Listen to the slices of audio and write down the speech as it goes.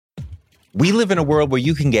We live in a world where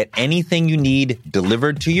you can get anything you need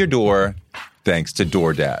delivered to your door thanks to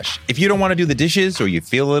DoorDash. If you don't want to do the dishes or you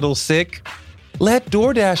feel a little sick, let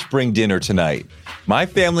DoorDash bring dinner tonight. My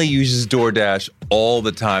family uses DoorDash all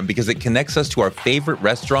the time because it connects us to our favorite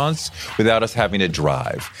restaurants without us having to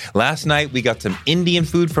drive. Last night, we got some Indian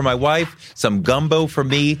food for my wife, some gumbo for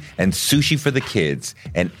me, and sushi for the kids.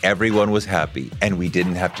 And everyone was happy, and we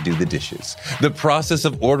didn't have to do the dishes. The process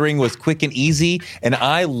of ordering was quick and easy, and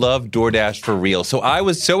I love DoorDash for real. So I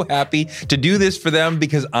was so happy to do this for them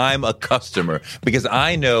because I'm a customer, because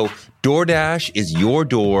I know DoorDash is your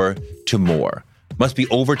door to more. Must be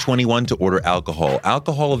over 21 to order alcohol.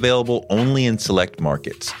 Alcohol available only in select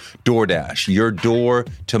markets. DoorDash, your door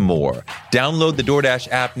to more. Download the DoorDash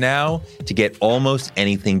app now to get almost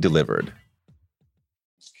anything delivered.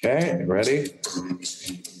 Okay, ready?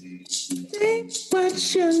 Think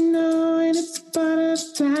what you know, and it's about a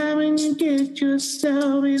time when you get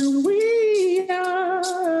yourself in a we are.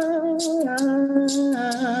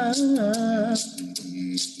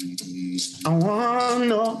 I wanna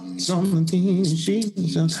know some of the things she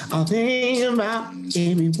says. I'll think about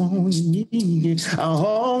everyone you need. I'll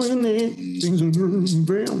hold in it, things are moving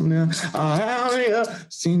real now. I'll have you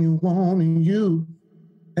seen you wanting you.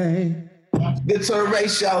 Hey, good to a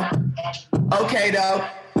ratio. Okay, though.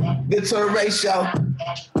 Good to a ratio.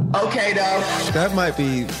 Okay, though. That might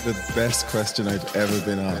be the best question I've ever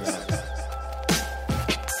been asked.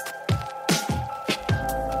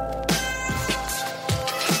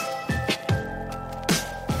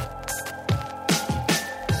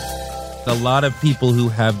 A lot of people who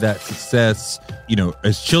have that success,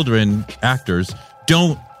 as children, actors,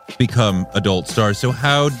 don't become adult stars. So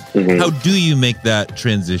how do you make that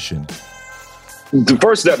transition? The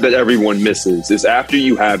first step that everyone misses is after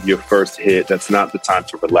you have your first hit, that's not the time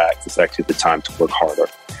to relax. It's actually the time to work harder.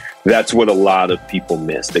 That's what a lot of people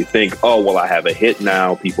miss. They think, oh, well, I have a hit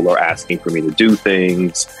now. People are asking for me to do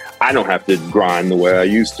things. I don't have to grind the way I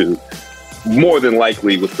used to. More than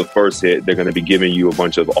likely, with the first hit, they're going to be giving you a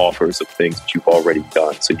bunch of offers of things that you've already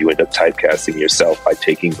done. So you end up typecasting yourself by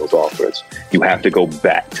taking those offers. You have to go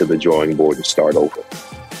back to the drawing board and start over.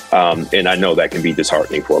 And I know that can be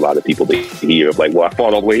disheartening for a lot of people to hear, like, well, I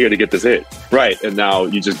fought all the way here to get this hit. Right. And now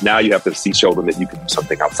you have to show them that you can do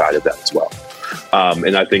something outside of that as well.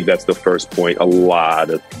 And I think that's the first point a lot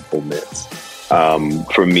of people miss.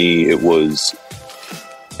 For me, it was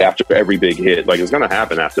after every big hit, like it's going to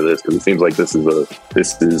happen after this, because it seems like this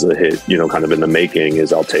is a hit, kind of in the making,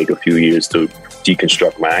 is I'll take a few years to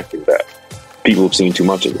deconstruct my acting back. People have seen too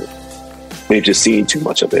much of it. They've just seen too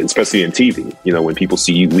much of it, especially in TV. When people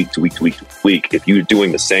see you week to week to week to week, if you're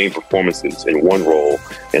doing the same performances in one role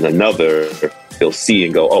and another, they'll see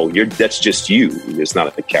and go, oh, that's just you. It's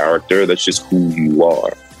not a character. That's just who you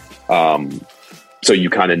are. So you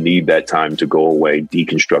kind of need that time to go away,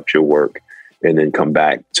 deconstruct your work, and then come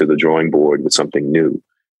back to the drawing board with something new.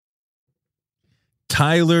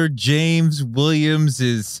 Tyler James Williams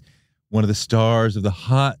is one of the stars of the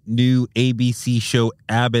hot new ABC show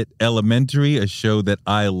Abbott Elementary, a show that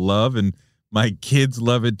I love, and my kids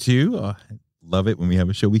love it too. I love it when we have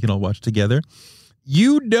a show we can all watch together.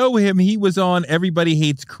 You know him. He was on Everybody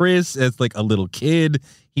Hates Chris as like a little kid.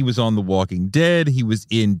 He was on The Walking Dead. He was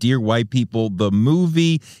in Dear White People, the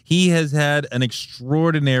movie. He has had an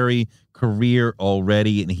extraordinary career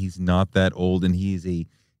already, and he's not that old, and he's a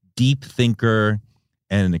deep thinker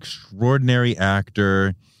and an extraordinary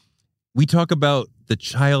actor. We talk about the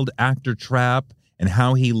child actor trap and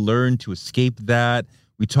how he learned to escape that.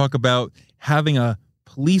 We talk about having a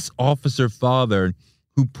police officer father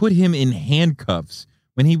who put him in handcuffs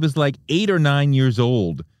when he was like 8 or 9 years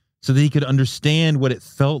old so that he could understand what it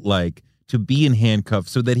felt like to be in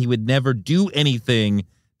handcuffs, so that he would never do anything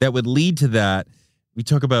that would lead to that. We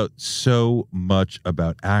talk about so much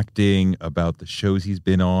about acting, about the shows he's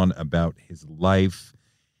been on, about his life.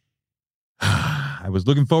 I was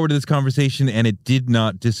looking forward to this conversation, and it did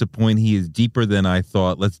not disappoint. He is deeper than I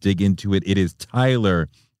thought. Let's dig into it. It is Tyler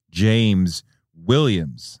James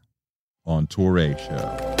Williams on Touré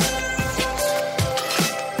Show.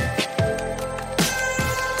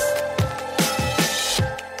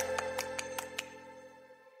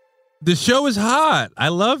 The show is hot. I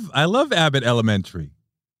love Abbott Elementary.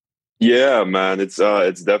 Yeah, man, it's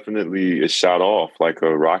definitely a shot off like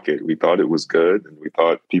a rocket. We thought it was good, and we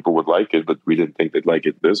thought people would like it, but we didn't think they'd like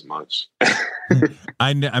it this much.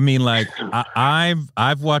 I mean, like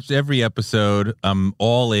I've watched every episode. I'm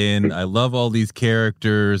all in. I love all these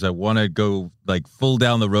characters. I want to go like full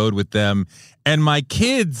down the road with them, and my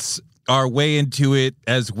kids are way into it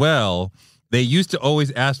as well. They used to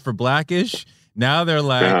always ask for Blackish. Now they're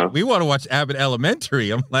like, we want to watch Abbott Elementary.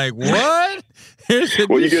 I'm like, what?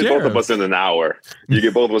 Well, you get both of us in an hour. You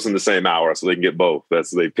get both of us in the same hour, so they can get both.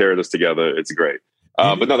 They paired us together. It's great.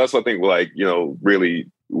 But no, that's what I think, like, really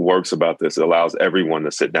works about this. It allows everyone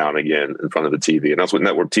to sit down again in front of the TV. And that's what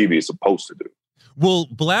network TV is supposed to do. Well,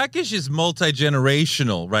 Blackish is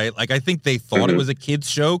multi-generational, right? Like, I think they thought it was a kid's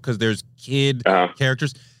show because there's kid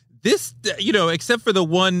characters. This, except for the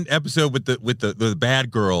one episode with the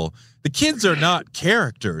bad girl, the kids are not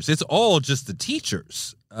characters. It's all just the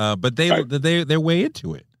teachers. But they're way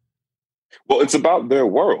into it. Well, it's about their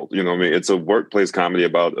world. It's a workplace comedy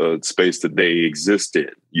about a space that they exist in.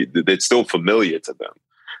 It's still familiar to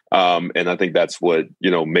them. And I think that's what,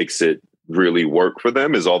 makes it really work for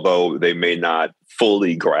them, is although they may not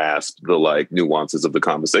fully grasp the nuances of the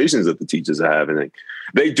conversations that the teachers are having,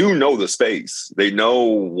 they do know the space. They know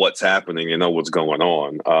what's happening. They know what's going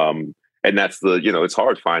on. And that's it's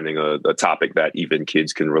hard finding a topic that even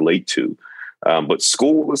kids can relate to. But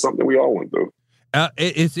school is something we all went through.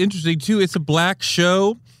 It's interesting, too. It's a Black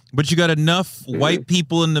show, but you got enough white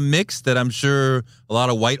people in the mix that I'm sure a lot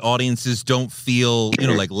of white audiences don't feel,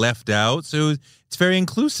 left out. So it's very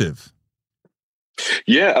inclusive.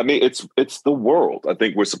 Yeah, I mean, it's the world. I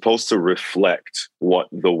think we're supposed to reflect what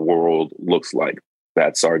the world looks like.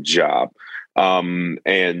 That's our job. And,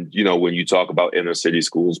 when you talk about inner city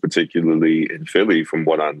schools, particularly in Philly, from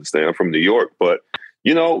what I understand, I'm from New York, but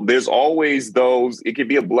there's always those, it could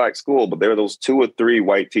be a Black school, but there are those 2 or 3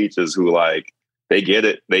 white teachers who they get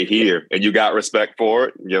it, they hear, and you got respect for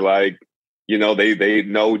it. You're like, they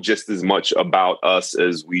know just as much about us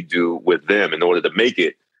as we do with them in order to make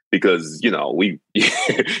it. Because,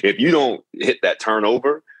 if you don't hit that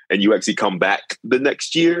turnover and you actually come back the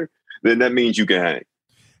next year, then that means you can hang.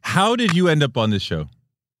 How did you end up on this show?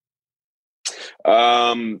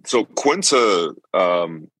 So Quinta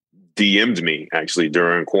DM'd me actually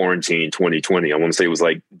during quarantine 2020. I want to say it was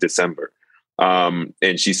December.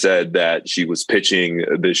 And she said that she was pitching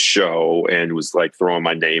this show and was throwing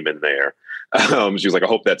my name in there. She was like, I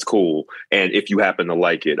hope that's cool. And if you happen to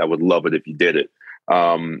like it, I would love it if you did it.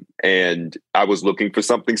 And I was looking for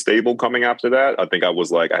something stable coming after that. I think I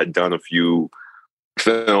had done a few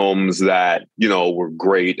films that, were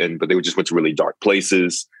great, but they just went to really dark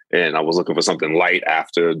places. And I was looking for something light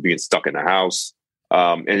after being stuck in the house.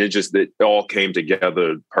 And it all came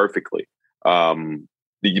together perfectly. But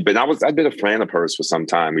I've been a fan of hers for some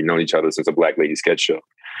time. We've known each other since a Black Lady sketch show.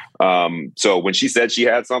 So when she said she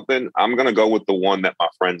had something, I'm going to go with the one that my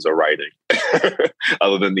friends are writing,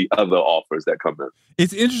 other than the other offers that come in.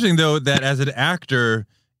 It's interesting, though, that as an actor,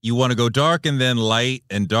 you want to go dark and then light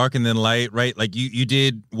and dark and then light, right? Like you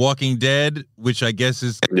did Walking Dead, which I guess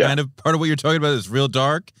is kind of part of what you're talking about, is real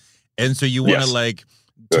dark. And so you want to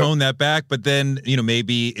tone that back. But then,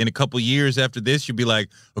 maybe in a couple years after this, you'll be like,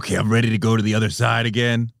 okay, I'm ready to go to the other side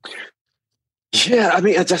again. Yeah, I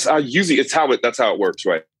mean, that's how it works,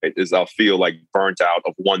 right? Is I'll feel burnt out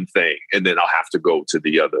of one thing, and then I'll have to go to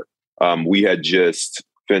the other. We had just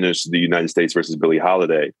finished the United States versus Billie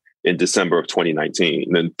Holiday in December of 2019,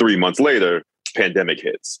 and then 3 months later, pandemic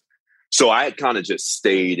hits. So I had kind of just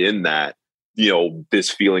stayed in that, this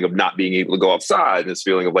feeling of not being able to go outside, this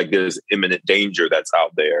feeling of there's imminent danger that's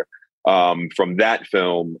out there from that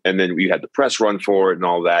film, and then we had the press run for it and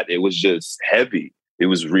all that. It was just heavy. It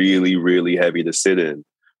was really, really heavy to sit in.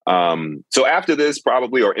 So after this,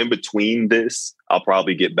 probably, or in between this, I'll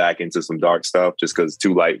probably get back into some dark stuff just because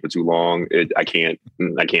too light for too long. I can't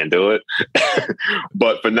do it.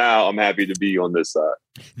 But for now, I'm happy to be on this side.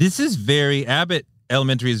 This is Abbott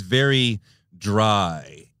Elementary is very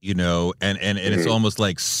dry, and it's almost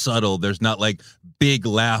subtle. There's not big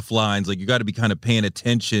laugh lines. You got to be kind of paying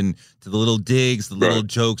attention to the little digs, the little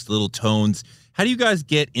jokes, the little tones. How do you guys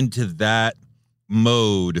get into that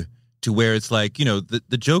mode to where it's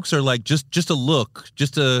the jokes are just a look,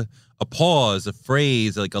 just a pause, a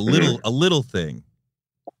phrase, a little thing?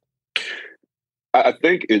 I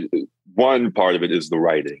think one part of it is the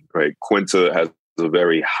writing, right? Quinta has a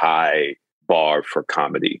very high bar for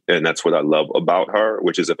comedy, and that's what I love about her,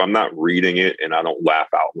 which is if I'm not reading it and I don't laugh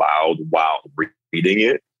out loud while reading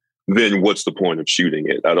it, then what's the point of shooting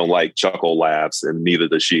it? I don't like chuckle laughs, and neither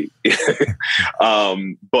does she.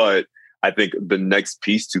 But I think the next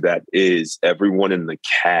piece to that is everyone in the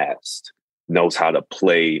cast knows how to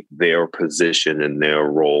play their position and their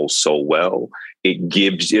role so well.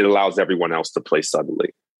 It allows everyone else to play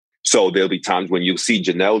subtly. So there'll be times when you'll see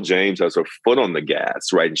Janelle James has her foot on the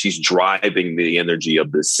gas, right? And she's driving the energy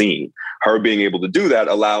of the scene. Her being able to do that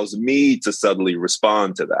allows me to subtly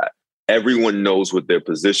respond to that. Everyone knows what their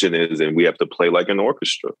position is, and we have to play like an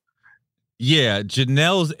orchestra. Yeah,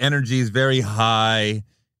 Janelle's energy is very high.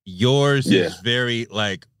 Yours is very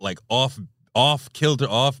like off kilter,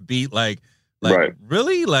 off beat, like Right.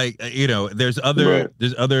 really, like there's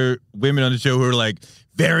other women on the show who are like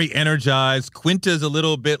very energized. Quinta's a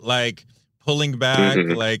little bit like pulling back,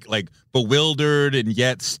 like bewildered and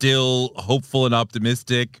yet still hopeful and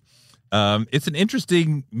optimistic. It's an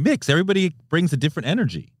interesting mix. Everybody brings a different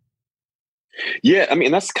energy. Yeah, I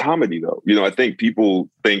mean, that's comedy, though. I think people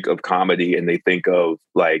think of comedy and they think of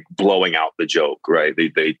like blowing out the joke, right?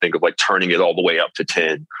 They think of like turning it all the way up to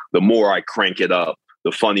 10. The more I crank it up,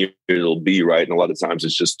 the funnier it'll be, right? And a lot of times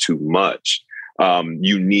it's just too much.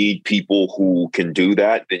 You need people who can do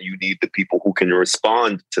that. Then you need the people who can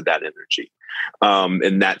respond to that energy.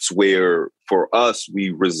 And that's where, for us, we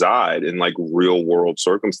reside in like real world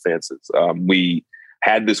circumstances. We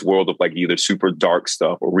had this world of like either super dark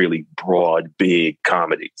stuff or really broad, big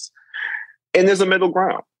comedies. And there's a middle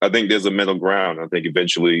ground. I think there's a middle ground. I think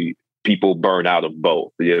eventually people burn out of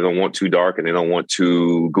both. They don't want too dark and they don't want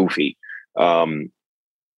too goofy. And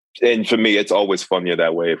for me, it's always funnier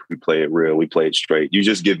that way. If we play it real, we play it straight. You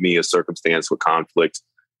just give me a circumstance with conflict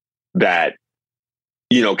that,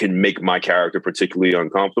 can make my character particularly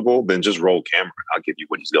uncomfortable, then just roll camera. I'll give you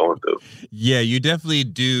what he's going through. Yeah, you definitely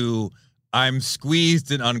do. I'm squeezed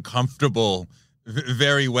and uncomfortable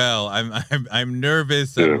very well. I'm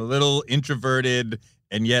nervous. I'm a little introverted,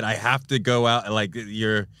 and yet I have to go out. Like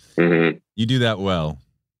you do that well.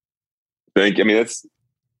 Thank you. I mean, that's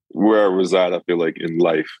where I reside. I feel like in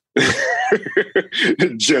life,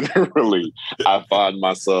 generally, I find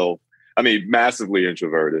myself. I mean, massively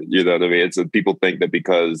introverted. You know what I mean? People think that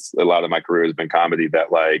because a lot of my career has been comedy,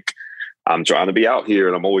 that like I'm trying to be out here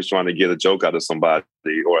and I'm always trying to get a joke out of somebody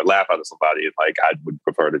or a laugh out of somebody. And like, I would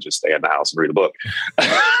prefer to just stay in the house and read a book.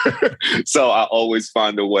 So I always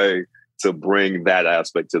find a way to bring that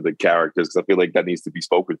aspect to the characters because I feel like that needs to be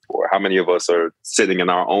spoken for. How many of us are sitting in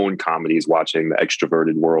our own comedies watching the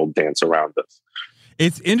extroverted world dance around us?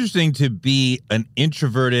 It's interesting to be an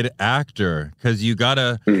introverted actor because you got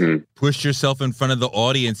to push yourself in front of the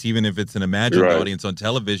audience, even if it's an imagined audience on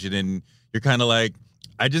television. And you're kind of like,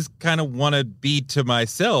 I just kind of want to be to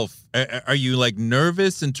myself. Are you like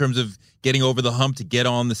nervous in terms of getting over the hump to get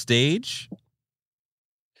on the stage?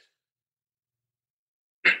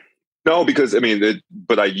 No, because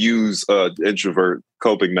but I use introvert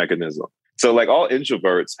coping mechanism. So like all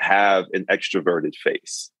introverts have an extroverted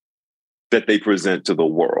face that they present to the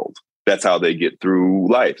world. That's how they get through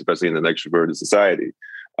life, especially in an extroverted society.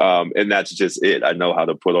 And that's just it. I know how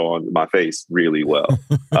to put on my face really well.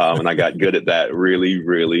 And I got good at that really,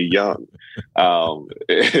 really young.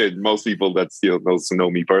 And most people those who know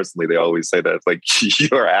me personally, they always say that it's like,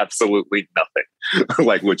 you're absolutely nothing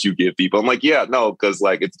like what you give people. I'm like, yeah, no, because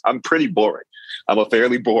like I'm pretty boring. I'm a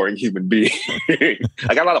fairly boring human being.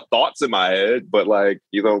 I got a lot of thoughts in my head, but like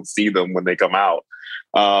you don't see them when they come out.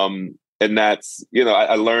 And that's,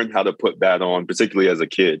 I learned how to put that on, particularly as a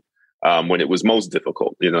kid. When it was most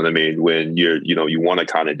difficult, you know what I mean? When you want to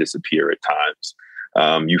kind of disappear at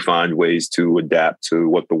times, you find ways to adapt to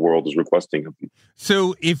what the world is requesting of you.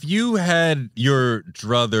 So if you had your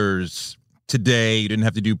druthers today, you didn't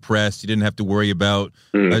have to do press, you didn't have to worry about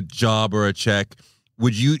a job or a check,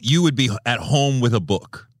 you would be at home with a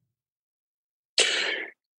book?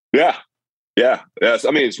 Yeah. Yes.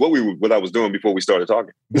 I mean, it's what I was doing before we started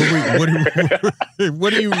talking.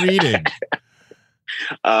 What are you reading?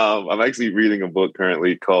 I'm actually reading a book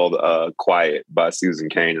currently called Quiet by Susan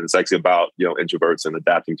Cain. And it's actually about, introverts and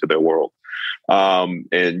adapting to their world. And,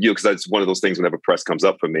 because that's one of those things whenever press comes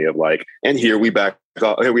up for me of like, and here we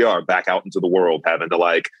are back out into the world, having to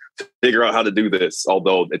like figure out how to do this,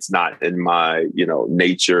 although it's not in my,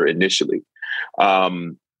 nature initially.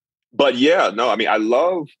 But yeah, no, I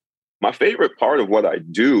mean, my favorite part of what I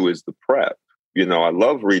do is the prep. I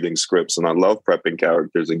love reading scripts and I love prepping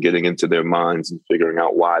characters and getting into their minds and figuring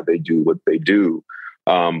out why they do what they do.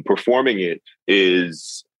 Performing it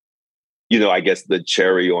is, I guess the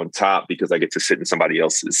cherry on top because I get to sit in somebody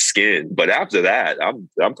else's skin. But after that,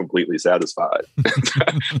 I'm completely satisfied.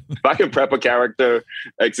 If I can prep a character,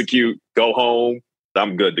 execute, go home,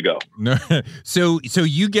 I'm good to go. So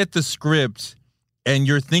you get the script and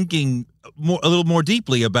you're thinking a little more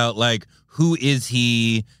deeply about like, who is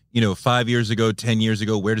he? 5 years ago, 10 years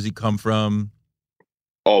ago, where does he come from?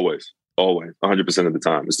 Always, 100% of the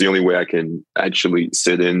time. It's the only way I can actually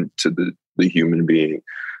sit into the human being.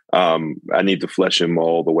 I need to flesh him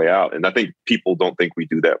all the way out. And I think people don't think we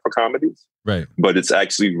do that for comedies. Right. But it's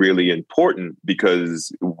actually really important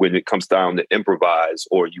because when it comes down to improvise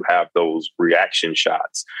or you have those reaction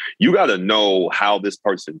shots, you got to know how this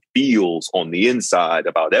person feels on the inside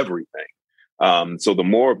about everything. So the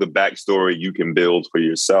more of the backstory you can build for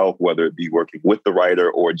yourself, whether it be working with the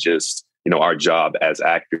writer or just, our job as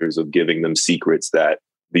actors of giving them secrets that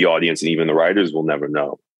the audience and even the writers will never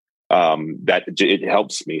know. That it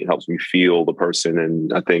helps me. It helps me feel the person.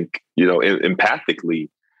 And I think, empathically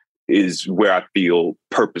is where I feel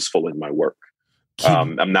purposeful in my work.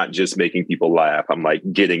 I'm not just making people laugh. I'm like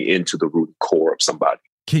getting into the root core of somebody.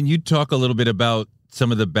 Can you talk a little bit about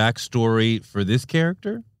some of the backstory for this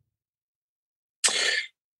character?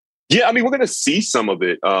 Yeah, I mean, we're going to see some of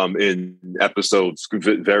it in episodes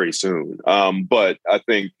very soon. But I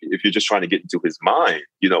think if you're just trying to get into his mind,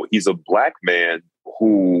 he's a Black man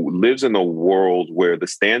who lives in a world where the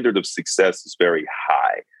standard of success is very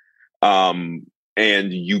high.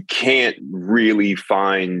 And you can't really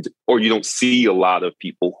find, or you don't see a lot of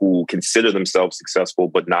people who consider themselves successful,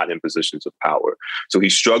 but not in positions of power. So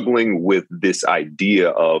he's struggling with this idea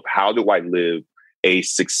of, how do I live a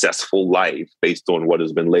successful life based on what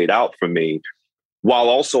has been laid out for me, while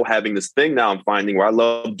also having this thing now I'm finding where I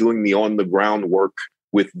love doing the on the ground work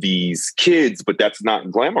with these kids, but that's not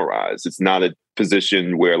glamorized. It's not a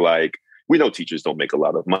position where, like, we know teachers don't make a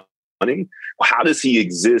lot of money. How does he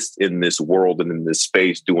exist in this world and in this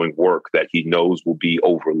space doing work that he knows will be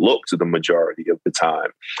overlooked the majority of the time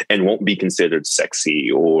and won't be considered sexy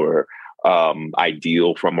or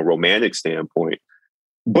ideal from a romantic standpoint?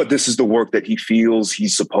 But this is the work that he feels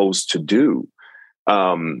he's supposed to do.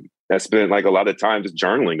 I spent like a lot of times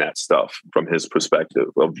journaling that stuff from his perspective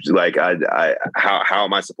of like, how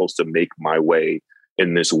am I supposed to make my way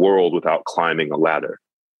in this world without climbing a ladder?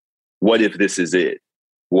 What if this is it?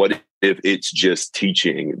 What if it's just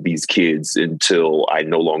teaching these kids until I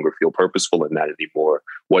no longer feel purposeful in that anymore?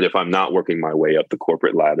 What if I'm not working my way up the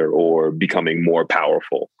corporate ladder or becoming more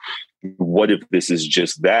powerful? What if this is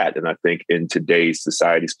just that? And I think in today's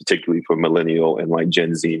societies, particularly for millennial and like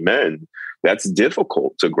Gen Z men, that's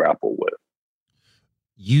difficult to grapple with.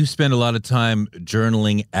 You spend a lot of time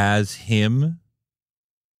journaling as him.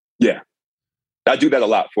 Yeah, I do that a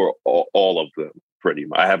lot for all of them. Pretty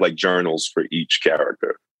much. I have like journals for each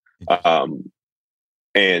character.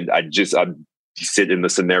 And I sit in the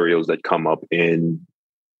scenarios that come up in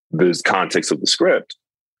the context of the script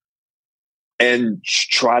and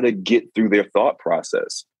try to get through their thought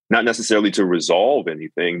process, not necessarily to resolve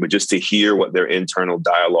anything, but just to hear what their internal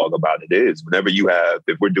dialogue about it is.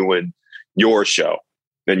 If we're doing your show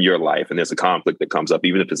in your life and there's a conflict that comes up,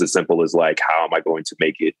 even if it's as simple as like, how am I going to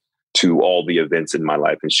make it to all the events in my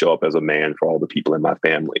life and show up as a man for all the people in my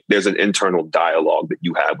family? There's an internal dialogue that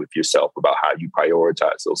you have with yourself about how you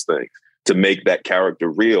prioritize those things. To make that character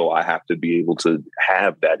real, I have to be able to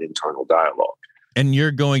have that internal dialogue. And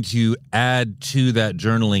you're going to add to that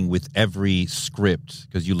journaling with every script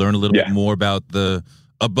because you learn a little bit more about the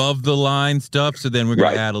above the line stuff. So then we're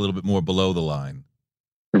going to add a little bit more below the line.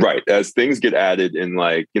 Right. As things get added and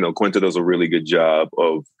like, Quinta does a really good job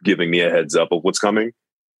of giving me a heads up of what's coming.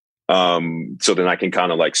 So then I can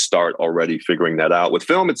kind of like start already figuring that out. With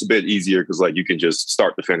film, it's a bit easier because like you can just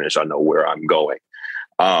start to finish. I know where I'm going.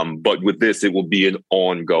 But with this, it will be an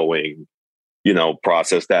ongoing,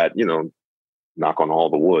 process that, knock on all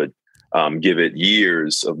the wood, give it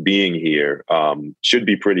years of being here, should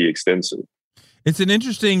be pretty extensive. It's an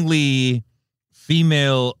interestingly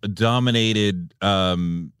female-dominated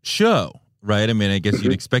show, right? I mean, I guess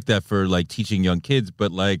you'd expect that for like teaching young kids,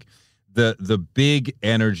 but like the big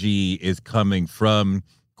energy is coming from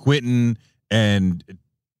Quentin and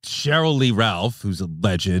Cheryl Lee Ralph, who's a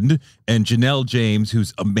legend, and Janelle James,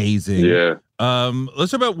 who's amazing. Yeah.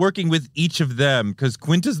 Let's talk about working with each of them because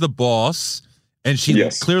Quinta's the boss, and she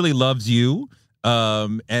clearly loves you.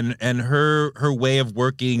 And her way of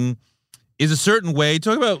working is a certain way.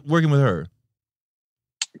 Talk about working with her.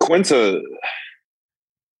 Quinta,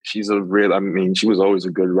 she was always a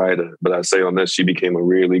good writer, but I say on this, she became a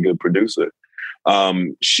really good producer.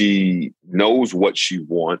 She knows what she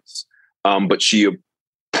wants, but she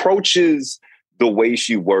approaches the way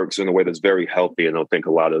she works in a way that's very healthy. And I don't think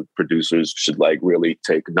a lot of producers should like really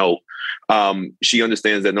take note. She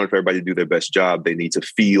understands that in order for everybody to do their best job, they need to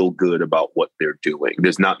feel good about what they're doing.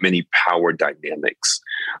 There's not many power dynamics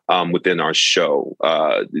within our show.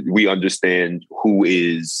 We understand who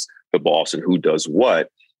is the boss and who does what,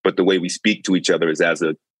 but the way we speak to each other is as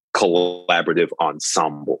a collaborative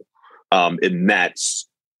ensemble. And that's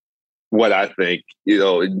what I think, it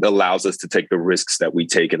allows us to take the risks that we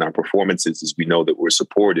take in our performances is we know that we're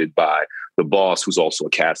supported by the boss, who's also a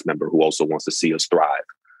cast member, who also wants to see us thrive,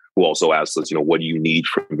 who also asks us, what do you need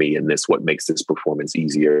from me in this? What makes this performance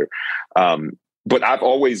easier? But I've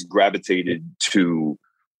always gravitated to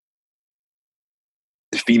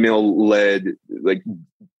female-led like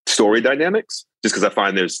story dynamics, just because I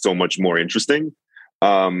find there's so much more interesting.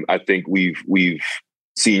 I think we've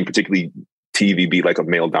seeing particularly TV be like a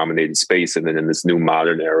male-dominated space, and then in this new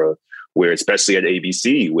modern era, where especially at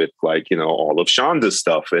ABC with like, you know, all of Shonda's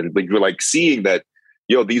stuff, but you're like seeing that,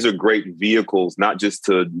 these are great vehicles, not just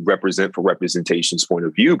to represent for representation's point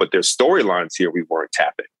of view, but there's storylines here we weren't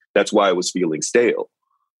tapping. That's why it was feeling stale.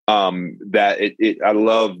 I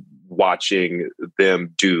love watching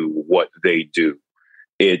them do what they do.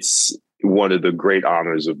 It's one of the great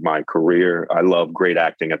honors of my career. I love great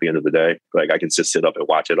acting at the end of the day. Like I can just sit up and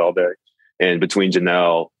watch it all day. And between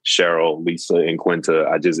Janelle, Cheryl, Lisa, and Quinta,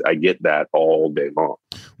 I get that all day long.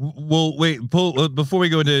 Well, wait, Paul, before we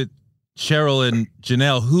go into Cheryl and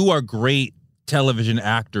Janelle, who are great television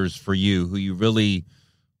actors for you, who you really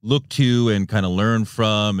look to and kind of learn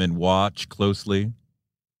from and watch closely?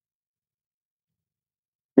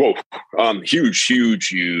 Whoa,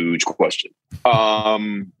 huge question.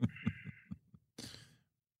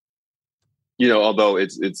 Although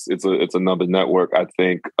it's another network, I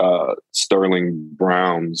think Sterling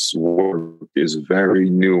Brown's work is very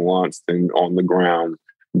nuanced and on the ground,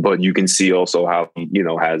 but you can see also how he,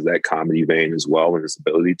 has that comedy vein as well and his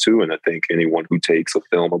ability to. And I think anyone who takes a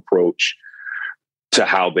film approach to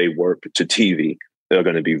how they work to TV, they're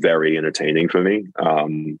going to be very entertaining for me.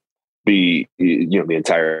 The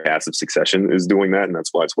entire cast of Succession is doing that, and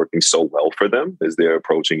that's why it's working so well for them, is they're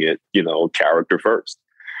approaching it, character first.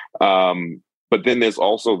 But then there's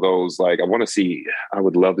also those, like, I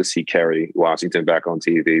would love to see Kerry Washington back on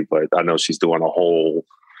TV, but I know she's doing a whole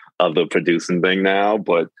other producing thing now,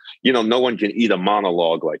 but, no one can eat a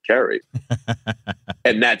monologue like Kerry.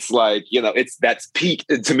 And that's like, that's peak,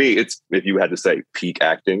 to me, it's, if you had to say peak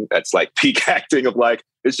acting, that's like peak acting of like,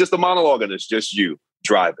 it's just a monologue and it's just you,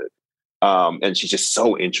 drive it. And she's just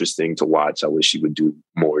so interesting to watch. I wish she would do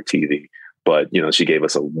more TV. But, she gave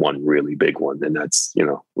us one really big one, and that's,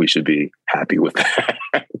 we should be happy with that.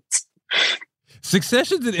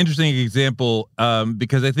 Succession's an interesting example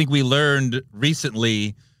because I think we learned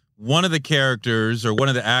recently one of the characters or one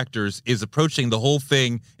of the actors is approaching the whole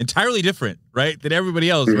thing entirely different, right, than everybody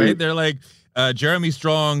else, mm-hmm. right? They're like, Jeremy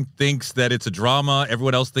Strong thinks that it's a drama.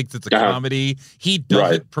 Everyone else thinks it's a comedy. He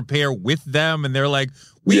doesn't prepare with them, and they're like,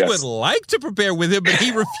 we would like to prepare with him, but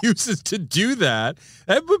he refuses to do that.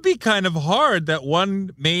 That would be kind of hard that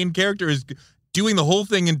one main character is doing the whole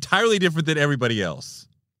thing entirely different than everybody else.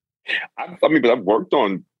 But I've worked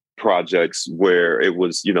on projects where it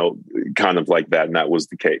was, kind of like that, and that was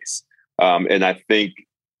the case. And I think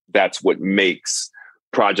that's what makes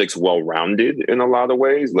projects well-rounded in a lot of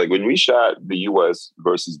ways. Like when we shot The U.S.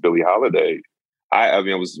 versus Billie Holiday,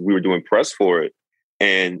 we were doing press for it.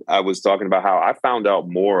 And I was talking about how I found out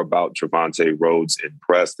more about Trevante Rhodes in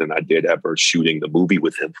press than I did ever shooting the movie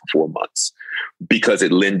with him for 4 months, because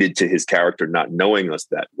it lended to his character not knowing us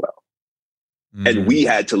that well. Mm-hmm. And we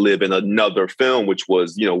had to live in another film, which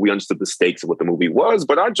was, we understood the stakes of what the movie was,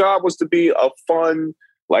 but our job was to be a fun,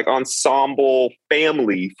 like, ensemble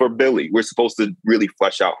family for Billie. We're supposed to really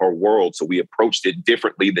flesh out her world. So we approached it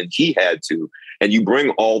differently than he had to. And you bring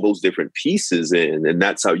all those different pieces in, and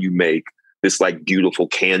that's how you make this like beautiful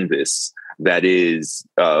canvas that is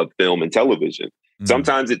film and television. Mm-hmm.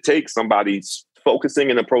 Sometimes it takes somebody focusing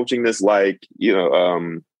and approaching this like, I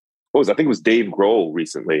think it was Dave Grohl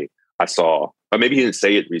recently I saw, or maybe he didn't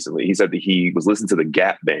say it recently. He said that he was listening to the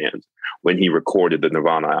Gap Band when he recorded the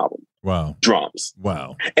Nirvana album. Wow. Drums.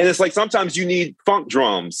 Wow. And it's like, sometimes you need funk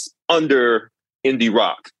drums under indie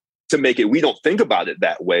rock to make it. We don't think about it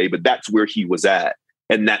that way, but that's where he was at.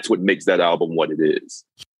 And that's what makes that album what it is.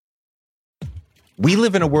 We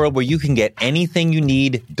live in a world where you can get anything you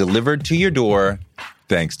need delivered to your door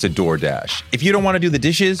thanks to DoorDash. If you don't want to do the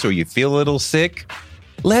dishes or you feel a little sick,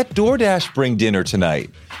 let DoorDash bring dinner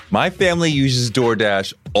tonight. My family uses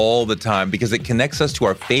DoorDash all the time because it connects us to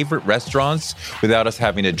our favorite restaurants without us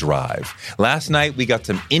having to drive. Last night, we got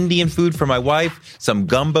some Indian food for my wife, some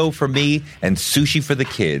gumbo for me, and sushi for the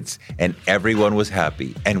kids. And everyone was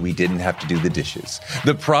happy, and we didn't have to do the dishes.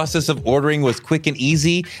 The process of ordering was quick and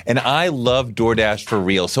easy, and I love DoorDash for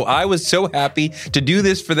real. So I was so happy to do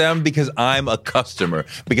this for them because I'm a customer,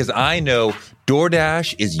 because I know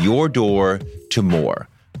DoorDash is your door to more.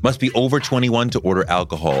 Must be over 21 to order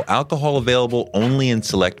alcohol. Alcohol available only in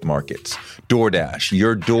select markets. DoorDash,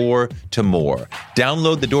 your door to more.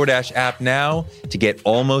 Download the DoorDash app now to get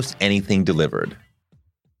almost anything delivered.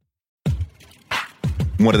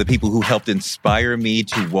 One of the people who helped inspire me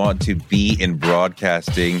to want to be in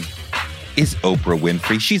broadcasting is Oprah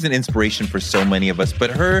Winfrey. She's an inspiration for so many of us, but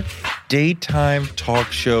her daytime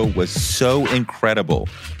talk show was so incredible.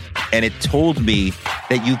 And it told me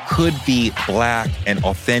that you could be Black and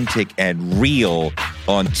authentic and real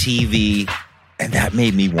on TV. And that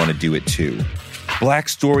made me want to do it too. Black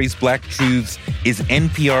Stories, Black Truths is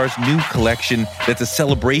NPR's new collection that's a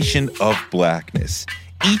celebration of Blackness.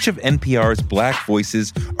 Each of NPR's Black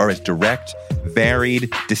voices are as direct,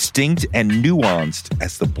 varied, distinct, and nuanced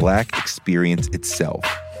as the Black experience itself.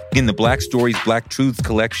 In the Black Stories, Black Truths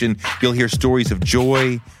collection, you'll hear stories of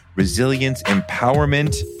joy, resilience,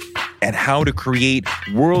 empowerment, and how to create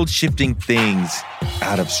world-shifting things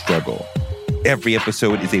out of struggle. Every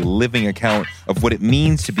episode is a living account of what it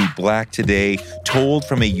means to be Black today, told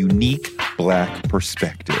from a unique Black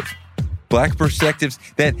perspective. Black perspectives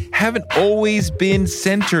that haven't always been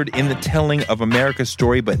centered in the telling of America's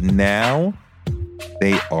story, but now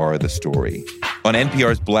they are the story. On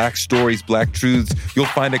NPR's Black Stories, Black Truths, you'll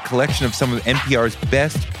find a collection of some of NPR's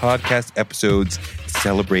best podcast episodes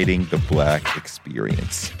celebrating the Black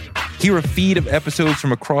experience. Hear a feed of episodes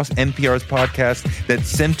from across NPR's podcasts that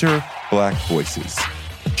center Black voices.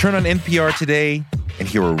 Turn on NPR today and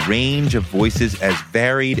hear a range of voices as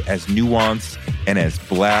varied, as nuanced, and as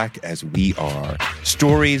Black as we are.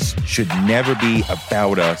 Stories should never be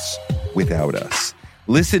about us without us.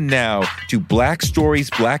 Listen now to Black Stories,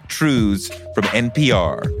 Black Truths from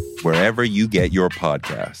NPR, wherever you get your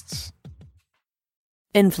podcasts.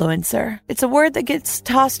 Influencer. It's a word that gets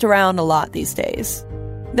tossed around a lot these days.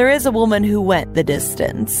 There is a woman who went the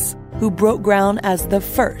distance, who broke ground as the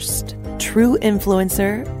first true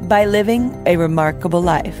influencer by living a remarkable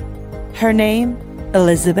life. Her name,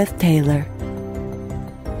 Elizabeth Taylor.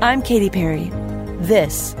 I'm Katy Perry.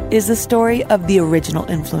 This is the story of the original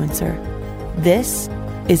influencer. This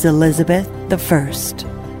is Elizabeth the First.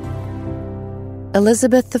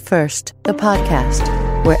 Elizabeth the First, the podcast,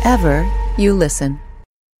 wherever you listen.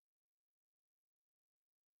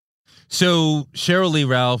 So Cheryl Lee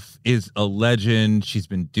Ralph is a legend. She's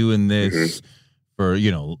been doing this for,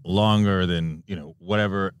 longer than,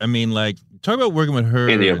 whatever. I mean, like, talk about working with her.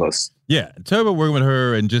 Any of us. Yeah. Talk about working with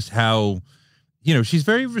her and just how, she's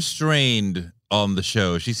very restrained on the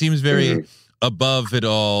show. She seems very above it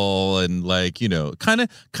all and like, kind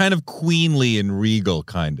of queenly and regal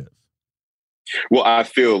kind of. Well, I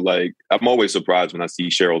feel like I'm always surprised when I see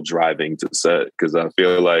Cheryl driving to set because I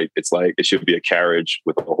feel like it's like it should be a carriage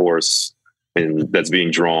with a horse and that's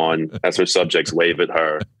being drawn as her subjects wave at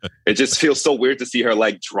her. It just feels so weird to see her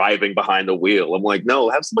like driving behind the wheel. I'm like, no,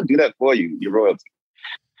 have someone do that for you. You're royalty.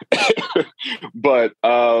 But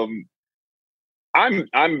my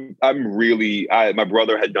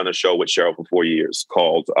brother had done a show with Cheryl for 4 years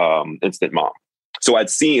called Instant Mom. So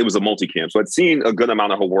it was a multicam. So I'd seen a good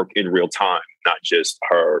amount of her work in real time, not just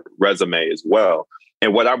her resume as well.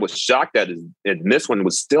 And what I was shocked at is in this one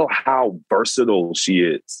was still how versatile she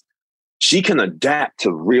is. She can adapt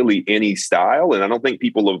to really any style. And I don't think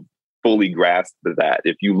people have fully grasped that.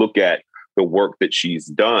 If you look at the work that she's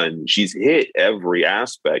done, she's hit every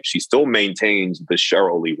aspect. She still maintains the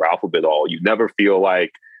Cheryl Lee Ralph of it all. You never feel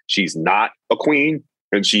like she's not a queen.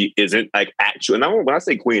 And she isn't like actual. And when I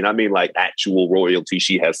say queen, I mean like actual royalty.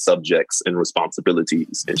 She has subjects and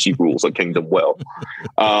responsibilities, and she rules her kingdom well.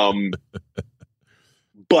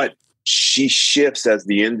 But she shifts as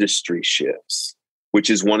the industry shifts, which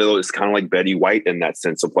is one of those kind of like Betty White in that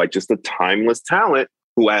sense of like just a timeless talent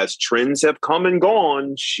who, as trends have come and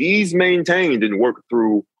gone, she's maintained and worked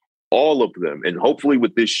through all of them. And hopefully,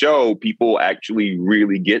 with this show, people actually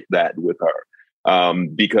really get that with her.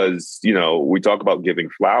 Because, we talk about giving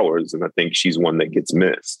flowers, and I think she's one that gets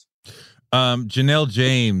missed. Janelle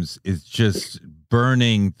James is just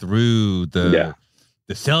burning through the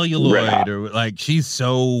celluloid, or like she's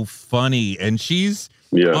so funny, and she's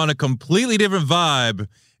on a completely different vibe.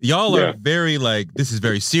 Y'all are very like, this is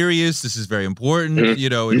very serious, this is very important,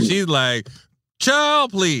 and she's like, child,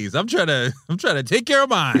 please, I'm trying to take care of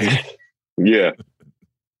mine. Yeah.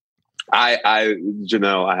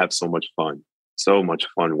 Janelle, I have so much fun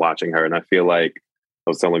watching her. And I feel like I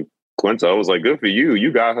was telling Quinta, I was like, good for you.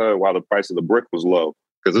 You got her while the price of the brick was low,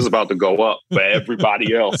 because it's about to go up for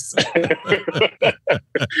everybody else.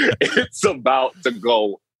 It's about to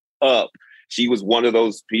go up. She was one of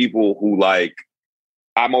those people who, like,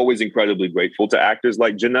 I'm always incredibly grateful to actors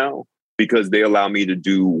like Janelle, because they allow me to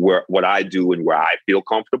do what I do and where I feel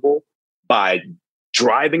comfortable by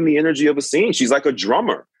driving the energy of a scene. She's like a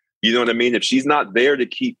drummer. You know what I mean? If she's not there to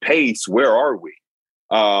keep pace, where are we?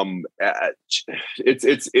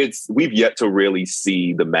 We've yet to really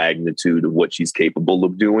see the magnitude of what she's capable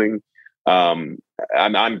of doing. I'm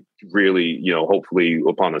really, hopefully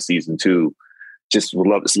upon a season 2, just would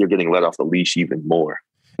love to see her getting let off the leash even more,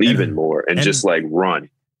 and just like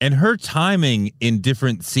run. And her timing in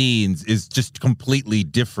different scenes is just completely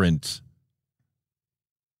different.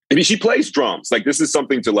 I mean, she plays drums. Like, this is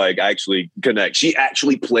something to like actually connect. She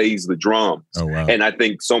actually plays the drums. Oh, wow. And I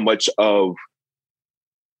think so much of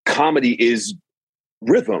comedy is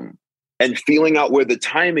rhythm and feeling out where the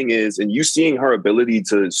timing is. And you seeing her ability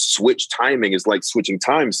to switch timing is like switching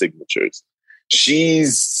time signatures.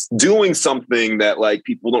 She's doing something that like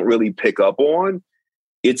people don't really pick up on.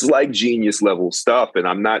 It's like genius level stuff. And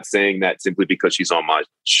I'm not saying that simply because she's on my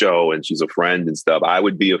show and she's a friend and stuff. I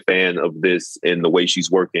would be a fan of this in the way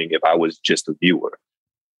she's working if I was just a viewer.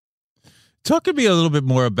 Talk to me a little bit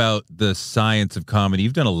more about the science of comedy.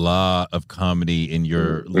 You've done a lot of comedy in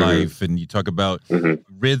your life, and you talk about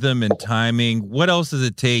rhythm and timing. What else does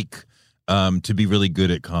it take to be really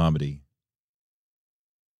good at comedy?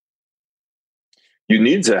 You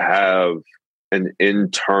need to have an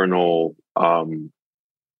internal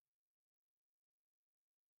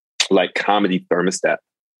like comedy thermostat.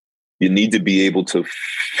 You need to be able to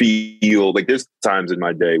feel like there's times in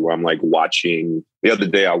my day where I'm like watching. The other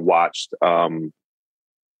day I watched, it's going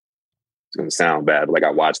to sound bad, but like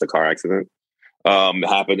I watched a car accident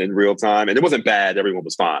happen in real time, and it wasn't bad. Everyone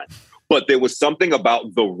was fine. But there was something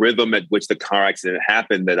about the rhythm at which the car accident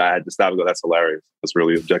happened that I had to stop and go, that's hilarious. That's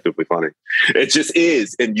really objectively funny. It just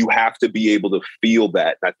is. And you have to be able to feel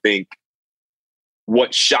that. And I think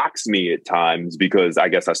what shocks me at times, because I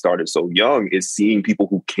guess I started so young, is seeing people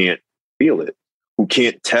who can't feel it, who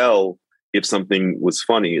can't tell if something was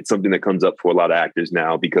funny. It's something that comes up for a lot of actors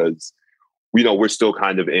now because, you know, we're still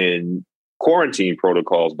kind of in quarantine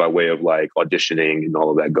protocols by way of like auditioning and all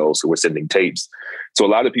of that goes. So we're sending tapes. So a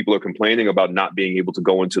lot of people are complaining about not being able to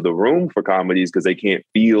go into the room for comedies because they can't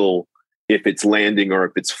feel if it's landing or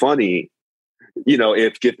if it's funny, you know,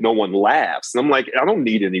 if no one laughs. And I'm like, I don't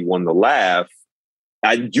need anyone to laugh.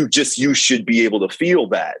 You should be able to feel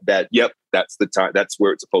that, yep, that's the time. That's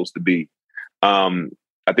where it's supposed to be.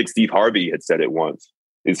 I think Steve Harvey had said it once.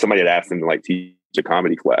 And somebody had asked him to like teach a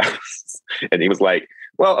comedy class. And he was like,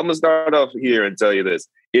 well, I'm going to start off here and tell you this.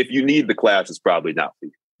 If you need the class, it's probably not for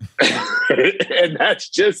you. And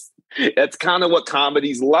that's kind of what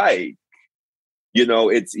comedy's like. You know,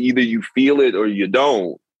 it's either you feel it or you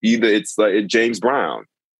don't. Either it's like James Brown.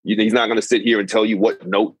 You know, he's not going to sit here and tell you what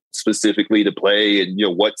note specifically to play and, you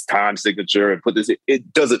know, what's time signature and put this.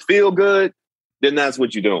 Does it feel good? Then that's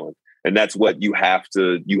what you're doing. And that's what you have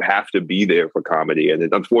to be there for comedy. And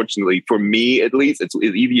unfortunately, for me, at least, it's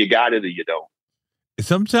either you got it or you don't.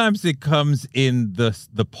 Sometimes it comes in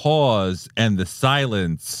the pause and the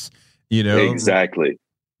silence, you know? Exactly.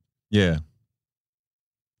 Yeah.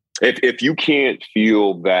 If you can't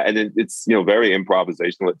feel that, and it's, you know, very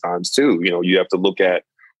improvisational at times too, you know, you have to look at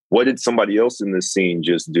what did somebody else in this scene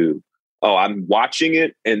just do? Oh, I'm watching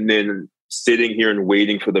it and then sitting here and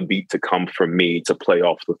waiting for the beat to come from me to play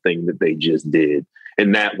off the thing that they just did.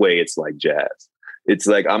 And that way it's like jazz. It's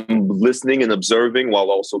like I'm listening and observing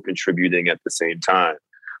while also contributing at the same time.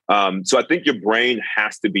 So I think your brain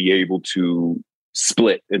has to be able to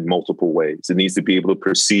split in multiple ways. It needs to be able to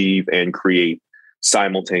perceive and create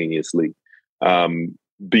simultaneously,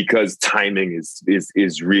 because timing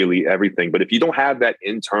is really everything. But if you don't have that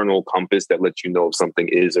internal compass that lets you know if something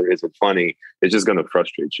is or isn't funny, it's just going to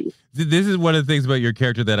frustrate you. This is one of the things about your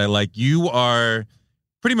character that I like. You are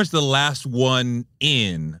pretty much the last one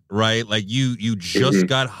in, right? Like you just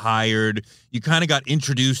got hired. You kind of got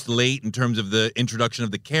introduced late in terms of the introduction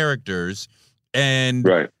of the characters. And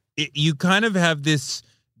right. You kind of have this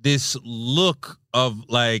look of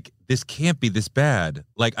like, this can't be this bad.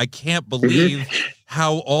 Like, I can't believe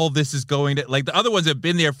how all this is going to, like the other ones have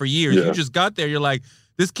been there for years. Yeah. You just got there. You're like,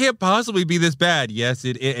 this can't possibly be this bad. Yes,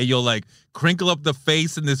 it and you'll like crinkle up the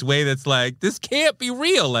face in this way that's like, this can't be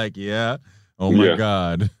real. Like, yeah. Oh my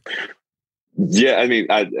God. Yeah. I mean,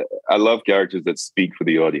 I love characters that speak for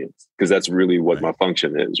the audience because that's really what my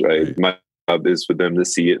function is, right? My job is for them to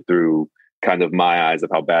see it through kind of my eyes of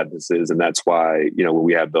how bad this is. And that's why, you know, when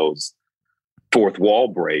we have those fourth wall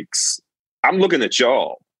breaks, I'm looking at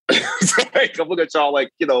y'all. Like, I'm looking at y'all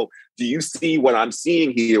like, you know, do you see what I'm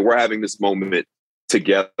seeing here? We're having this moment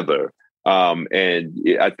together. And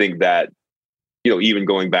I think that, you know, even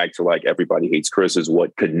going back to like Everybody Hates Chris is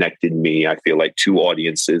what connected me, I feel like, to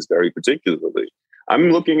audiences very particularly. I'm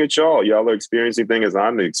looking at y'all. Y'all are experiencing things as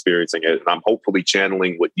I'm experiencing it. And I'm hopefully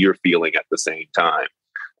channeling what you're feeling at the same time.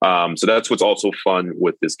 So that's what's also fun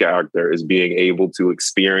with this character is being able to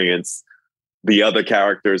experience the other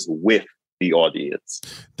characters with the audience.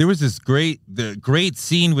 There was this great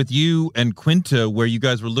scene with you and Quinta where you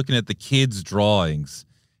guys were looking at the kids' drawings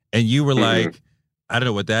and you were like, I don't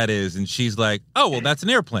know what that is. And she's like, oh, well, that's an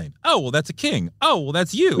airplane. Oh, well, that's a king. Oh, well,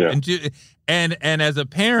 that's you. Yeah. And as a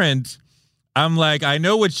parent, I'm like, I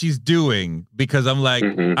know what she's doing because I'm like,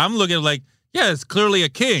 I'm looking like, yeah, it's clearly a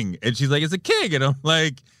king. And she's like, it's a king. And I'm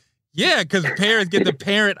like, yeah, because parents get the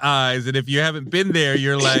parent eyes. And if you haven't been there,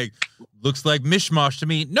 you're like, looks like mishmash to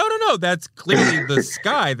me. No, that's clearly the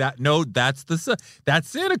sky. That's the sun. That's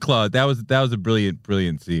Santa Claus. That was a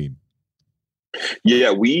brilliant scene.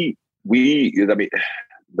 Yeah, we I mean,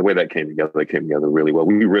 the way that came together really well.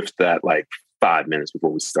 We riffed that like 5 minutes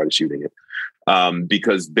before we started shooting it.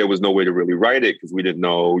 Because there was no way to really write it because we didn't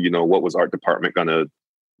know, what was art department going to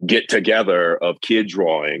get together of kid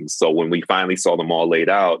drawings. So when we finally saw them all laid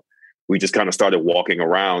out, we just kind of started walking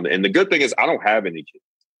around. And the good thing is I don't have any kids.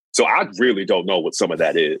 So I really don't know what some of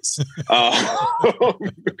that is.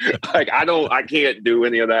 Like I can't do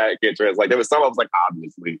any of that. I can't trans. Like there was some I was like,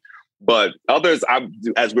 obviously. But others,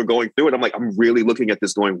 as we're going through it, I'm like, I'm really looking at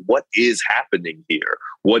this going, what is happening here?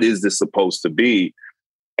 What is this supposed to be?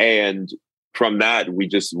 And from that,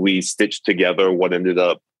 we stitched together what ended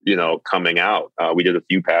up, coming out. We did a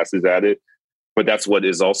few passes at it. But that's what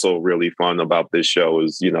is also really fun about this show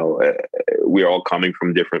is, we're all coming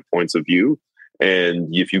from different points of view. And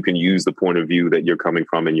if you can use the point of view that you're coming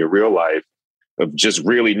from in your real life of just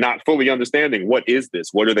really not fully understanding what is this?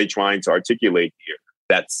 What are they trying to articulate here?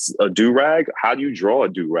 That's a do-rag. How do you draw a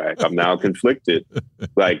do-rag? I'm now conflicted.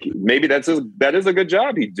 Like maybe that is a good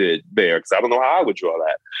job he did there because I don't know how I would draw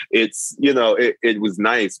that. It's it was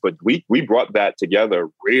nice, but we brought that together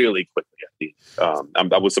really quickly.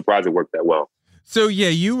 I was surprised it worked that well. So yeah,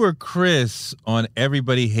 you were Chris on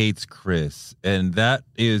Everybody Hates Chris, and that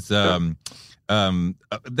is that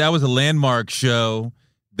was a landmark show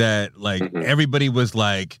that everybody was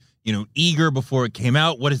like, eager before it came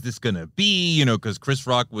out. What is this going to be? Because Chris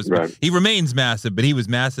Rock he remains massive, but he was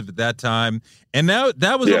massive at that time. And now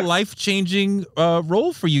that was a life-changing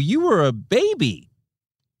role for you. You were a baby.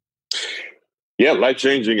 Yeah,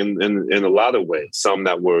 life-changing in a lot of ways. Some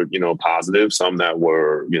that were, positive, some that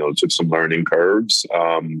were, took some learning curves.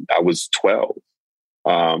 I was 12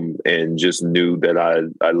 and just knew that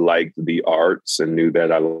I liked the arts and knew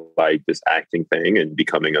that I liked this acting thing and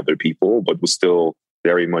becoming other people, but was still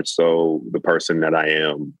very much so the person that I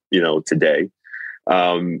am, today.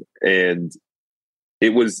 And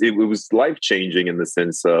it was life-changing in the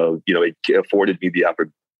sense of, it afforded me the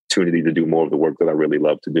opportunity to do more of the work that I really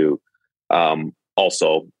love to do.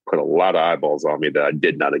 Also put a lot of eyeballs on me that I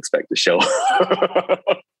did not expect to show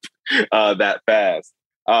that fast.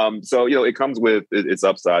 So, it comes with its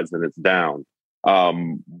upsides and its down.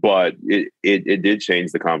 But it did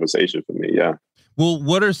change the conversation for me. Yeah. Well,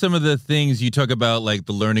 what are some of the things you talk about, like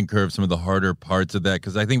the learning curve, some of the harder parts of that?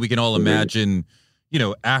 Because I think we can all imagine,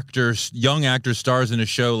 actors, young actors, stars in a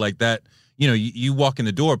show like that. You walk in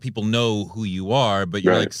the door, people know who you are, but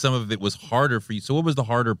you're like, some of it was harder for you. So what was the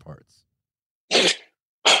harder parts?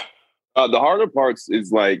 The harder parts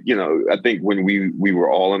is like, I think when we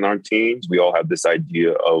were all in our teens, we all have this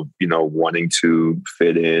idea of, wanting to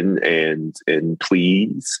fit in and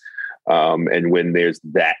please. And when there's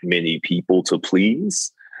that many people to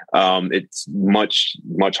please, it's much,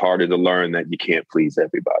 much harder to learn that you can't please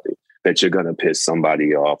everybody, that you're going to piss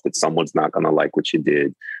somebody off, that someone's not going to like what you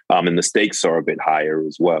did. And the stakes are a bit higher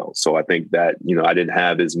as well. So I think that, I didn't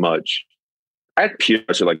have as much, I had peer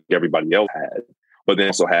pressure like everybody else had, but then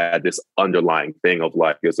also had this underlying thing of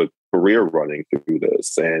like, there's a career running through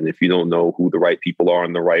this. And if you don't know who the right people are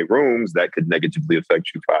in the right rooms, that could negatively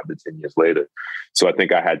affect you 5 to 10 years later. So I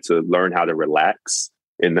think I had to learn how to relax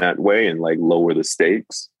in that way and like lower the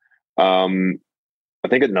stakes. I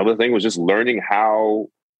think another thing was just learning how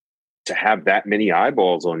to have that many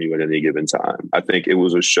eyeballs on you at any given time. I think it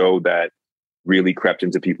was a show that really crept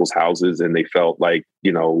into people's houses and they felt like,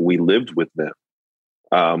 we lived with them.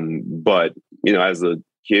 But, as a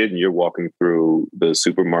kid and you're walking through the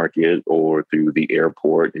supermarket or through the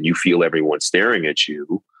airport and you feel everyone staring at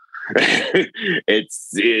you,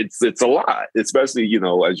 it's a lot, especially,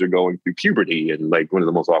 as you're going through puberty and like one of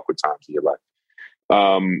the most awkward times of your life.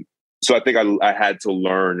 So I think I had to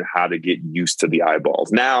learn how to get used to the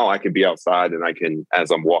eyeballs. Now I can be outside and I can,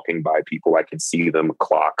 as I'm walking by people, I can see them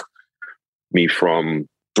clock me from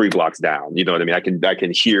 3 blocks down. You know what I mean? I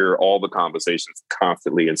can hear all the conversations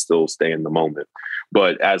constantly and still stay in the moment.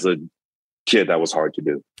 But as a kid, that was hard to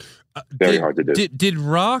do. Very hard to do. Did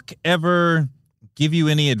Rock ever give you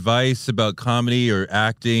any advice about comedy or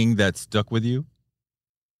acting that stuck with you?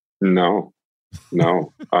 No.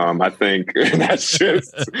 I think that's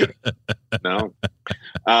just no.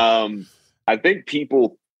 I think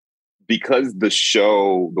people, because the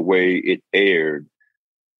show, the way it aired,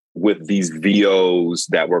 with these VOs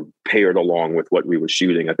that were paired along with what we were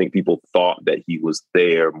shooting, I think people thought that he was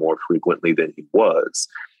there more frequently than he was.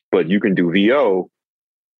 but you can do VO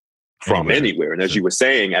from anywhere. And as you were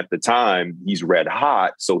saying, at the time, he's red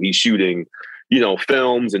hot. So he's shooting, film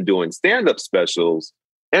films and doing stand-up specials,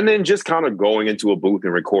 and then just kind of going into a booth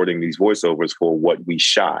and recording these voiceovers for what we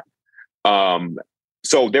shot.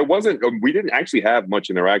 So we didn't actually have much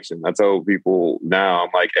interaction. I tell people now, I'm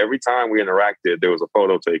like, every time we interacted, there was a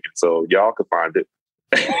photo taken. So y'all could find it.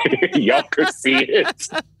 Y'all could see it.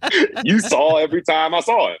 You saw every time I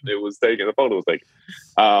saw it. It was taken, the photo was taken.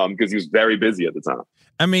 Because he was very busy at the time.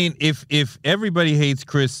 I mean, if Everybody Hates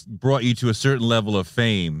Chris brought you to a certain level of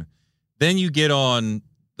fame, then you get on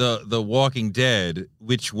the Walking Dead,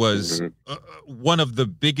 which was one of the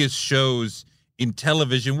biggest shows in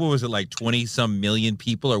television. What was it, like 20-some million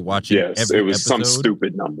people are watching? Yes, every it was episode? some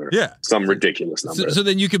stupid number. Yeah. Some ridiculous number. So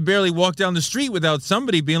then you could barely walk down the street without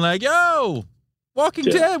somebody being like, yo, Walking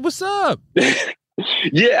Dead, what's up?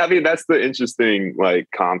 Yeah, I mean, that's the interesting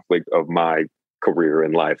conflict of my career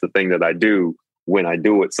in life. The thing that I do when I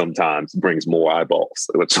do it sometimes brings more eyeballs,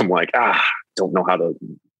 which I'm like, don't know how to,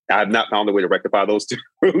 I've not found a way to rectify those two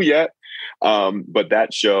yet. But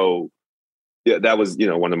that show, yeah, that was,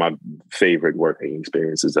 one of my favorite working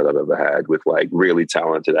experiences that I've ever had with really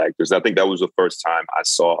talented actors. I think that was the first time I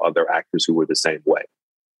saw other actors who were the same way,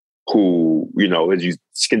 who, as you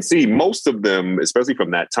can see, most of them, especially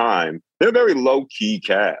from that time, they're very low key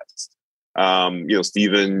cast.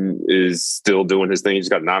 Steven is still doing his thing. He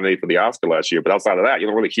just got nominated for the Oscar last year, but outside of that, you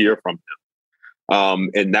don't really hear from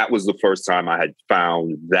him. And that was the first time I had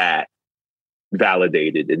found that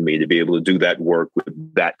validated in me to be able to do that work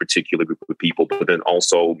with that particular group of people, but then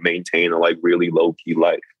also maintain a really low key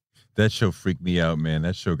life. That show freaked me out, man.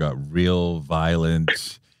 That show got real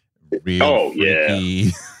violent, real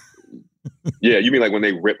freaky. Yeah, you mean when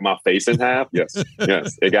they ripped my face in half? Yes.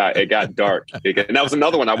 It got dark. And that was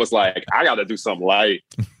another one. I was like, I got to do something light.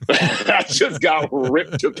 I just got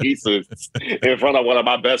ripped to pieces in front of one of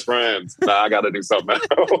my best friends. I got to do something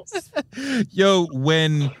else. Yo,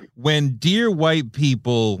 when Dear White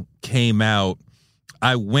People came out,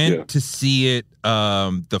 I went to see it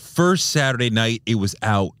the first Saturday night it was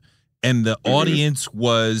out, and the audience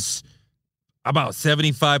was about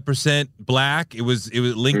 75% black. It was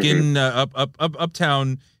Lincoln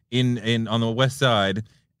uptown in on the west side,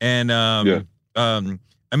 and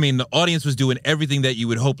I mean, the audience was doing everything that you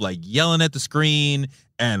would hope, yelling at the screen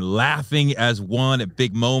and laughing as one at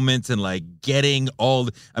big moments and getting all.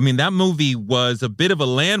 I mean, that movie was a bit of a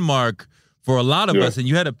landmark for a lot of us, and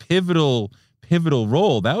you had a pivotal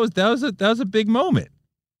role. That was a big moment.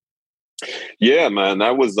 Yeah, man,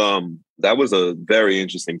 that was a very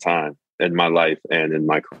interesting time in my life and in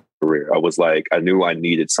my career. I was I knew I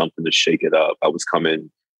needed something to shake it up. I was coming,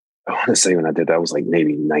 I want to say when I did that, I was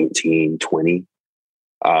maybe 19, 20.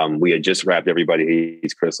 We had just wrapped Everybody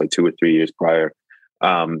Hates Chris 2 or 3 years prior.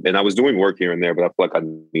 And I was doing work here and there, but I feel I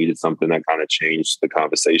needed something that kind of changed the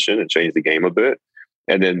conversation and changed the game a bit.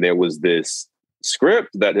 And then there was this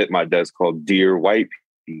script that hit my desk called Dear White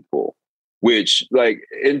People, which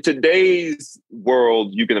in today's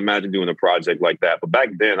world, you can imagine doing a project like that. But back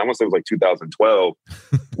then, I want to say it was 2012,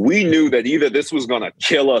 we knew that either this was going to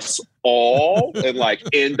kill us all and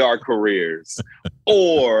end our careers,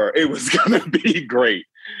 or it was going to be great.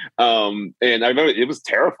 And I remember it was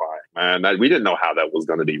terrifying, man. We didn't know how that was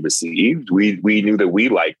going to be received. We knew that we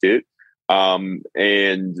liked it, and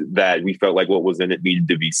that we felt what was in it needed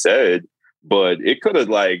to be said. But it could have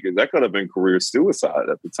that could have been career suicide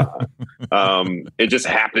at the time. It just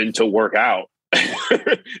happened to work out.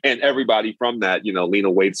 And everybody from that, Lena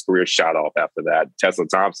Waithe's career shot off after that. Tessa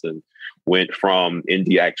Thompson went from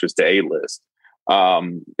indie actress to A-list.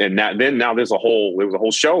 And now there was a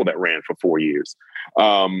whole show that ran for 4 years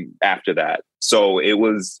after that. So it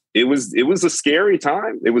was a scary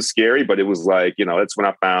time. It was scary, but it was that's when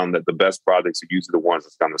I found that the best projects are usually the ones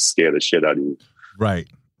that's gonna scare the shit out of you. Right.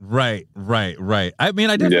 I mean,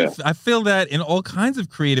 I definitely I feel that in all kinds of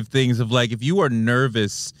creative things of if you are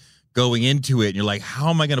nervous going into it and you're how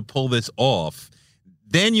am I going to pull this off?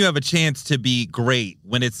 Then you have a chance to be great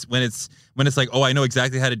when it's oh, I know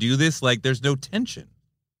exactly how to do this. There's no tension.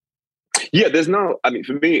 Yeah,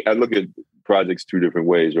 for me, I look at projects two different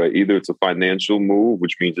ways, right? Either it's a financial move,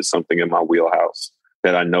 which means it's something in my wheelhouse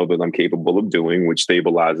that I know that I'm capable of doing, which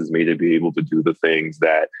stabilizes me to be able to do the things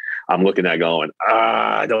that I'm looking at going,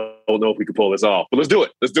 I don't know if we can pull this off, but let's do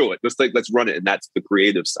it. Let's run it. And that's the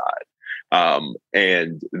creative side.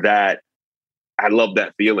 And that, I love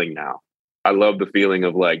that feeling now. I love the feeling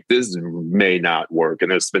of this may not work. And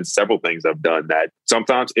there's been several things I've done that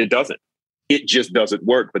sometimes it doesn't. It just doesn't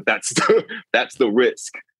work. But that's the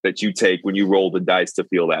risk that you take when you roll the dice to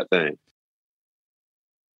feel that thing.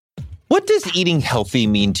 What does eating healthy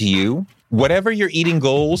mean to you? Whatever your eating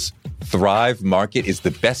goals, Thrive Market is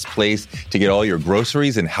the best place to get all your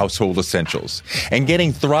groceries and household essentials. And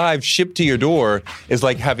getting Thrive shipped to your door is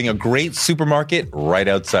like having a great supermarket right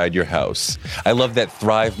outside your house. I love that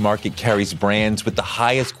Thrive Market carries brands with the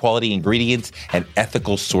highest quality ingredients and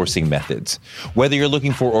ethical sourcing methods. Whether you're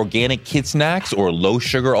looking for organic kid snacks or low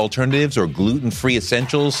sugar alternatives or gluten-free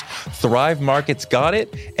essentials, Thrive Market's got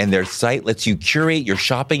it, and their site lets you curate your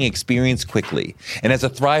shopping experience quickly. And as a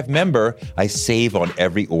Thrive member, I save on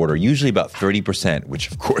every order, usually about 30%,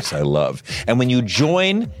 which of course I love. And when you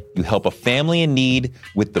join, you help a family in need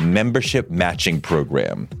with the membership matching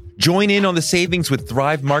program. Join in on the savings with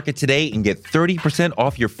Thrive Market today and get 30%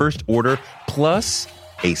 off your first order plus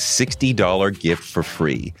a $60 gift for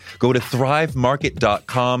free. Go to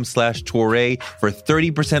thrivemarket.com/Touré for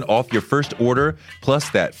 30% off your first order plus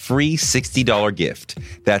that free $60 gift.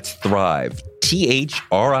 That's Thrive,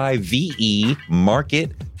 THRIVE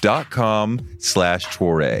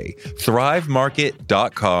market.com/Touré.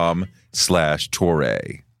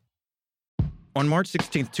 thrivemarket.com/Touré. On March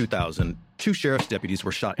 16, 2000, 2 sheriff's deputies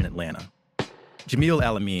were shot in Atlanta. Jamil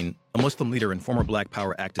Al-Amin, a Muslim leader and former Black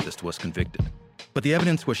Power activist, was convicted. But the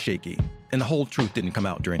evidence was shaky, and the whole truth didn't come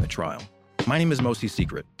out during the trial. My name is Mosi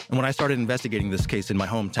Secret, and when I started investigating this case in my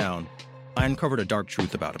hometown, I uncovered a dark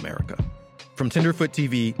truth about America. From Tenderfoot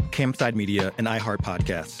TV, Campside Media, and iHeart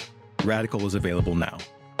Podcasts, Radical is available now.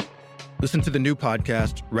 Listen to the new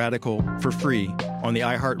podcast, Radical, for free on the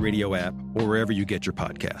iHeartRadio app or wherever you get your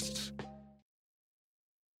podcasts.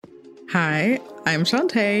 Hi, I'm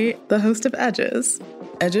Shantae, the host of Edges.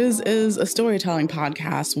 Edges is a storytelling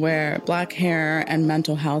podcast where Black hair and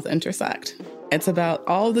mental health intersect. It's about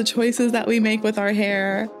all the choices that we make with our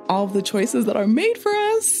hair, all of the choices that are made for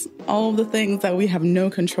us, all of the things that we have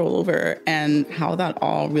no control over, and how that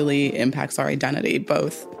all really impacts our identity,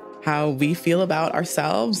 both how we feel about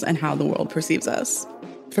ourselves and how the world perceives us,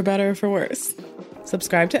 for better or for worse.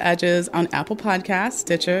 Subscribe to Edges on Apple Podcasts,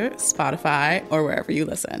 Stitcher, Spotify, or wherever you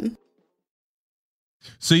listen.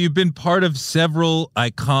 So you've been part of several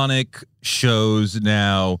iconic shows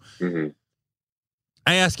now. Mm-hmm.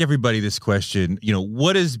 I ask everybody this question,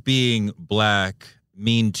 what does being Black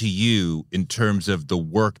mean to you in terms of the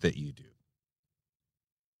work that you do?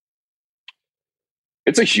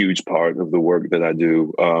 It's a huge part of the work that I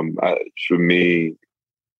do. For me,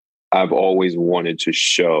 I've always wanted to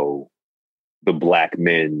show the Black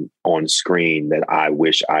men on screen that I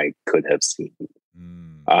wish I could have seen.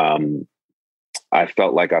 I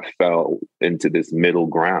felt like I fell into this middle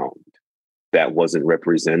ground that wasn't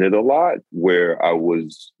represented a lot, where I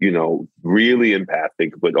was, really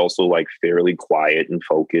empathic, but also like fairly quiet and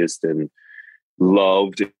focused and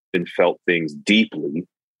loved and felt things deeply.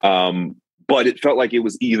 But it felt like it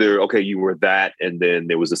was either, okay, you were that, and then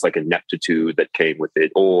there was this like ineptitude that came with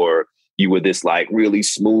it, or you were this like really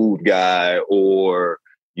smooth guy, or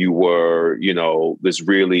you were, this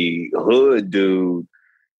really hood dude.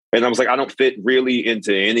 And I was like, I don't fit really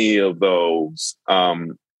into any of those,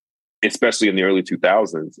 especially in the early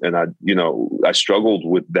 2000s. And I struggled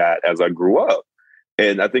with that as I grew up.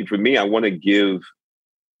 And I think for me, I want to give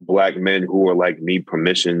Black men who are like me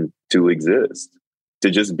permission to exist, to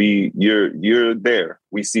just be, you're there.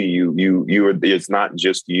 We see you, it's not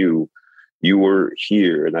just you were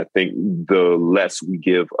here. And I think the less we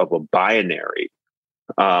give of a binary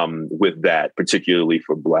with that, particularly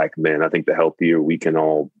for Black men, I think the healthier we can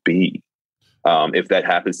all be. If that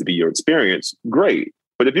happens to be your experience, great.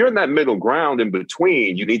 But if you're in that middle ground in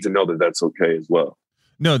between, you need to know that that's okay as well.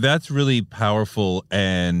 No, that's really powerful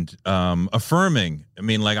and affirming. I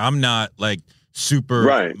mean, like, I'm not like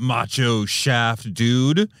super macho shaft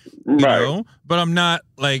dude, you know, but I'm not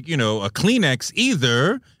like, a Kleenex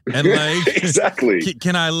either. And like, exactly.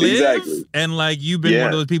 Can I live? Exactly. And like, you've been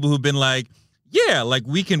one of those people who've been like, yeah, like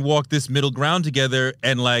we can walk this middle ground together,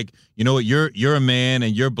 and like, you know what, you're a man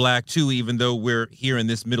and you're Black too, even though we're here in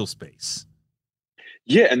this middle space.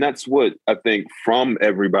 Yeah, and that's what I think from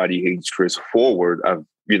Everybody Hates Chris forward, I've,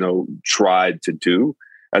 tried to do.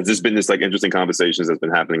 As there's been this like interesting conversations that's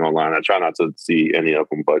been happening online. I try not to see any of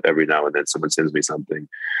them, but every now and then someone sends me something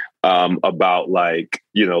about like,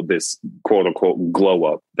 this quote unquote glow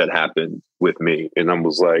up that happened with me. And I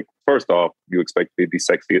was like, first off, you expect me to be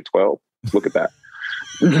sexy at 12? Look at that.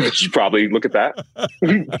 You should probably look at that.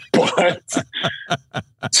 But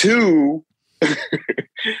 2,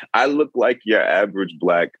 I look like your average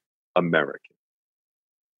Black American.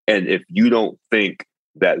 And if you don't think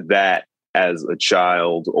that as a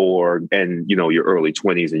child and your early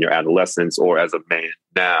 20s and your adolescence, or as a man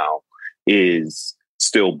now, is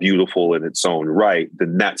still beautiful in its own right,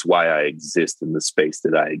 then that's why I exist in the space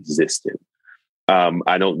that I exist in.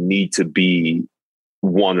 I don't need to be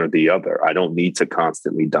one or the other. I don't need to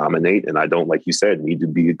constantly dominate. And I don't, like you said, need to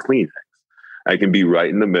be a Kleenex. I can be right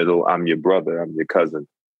in the middle. I'm your brother. I'm your cousin.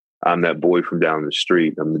 I'm that boy from down the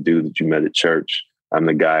street. I'm the dude that you met at church. I'm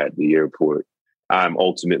the guy at the airport. I'm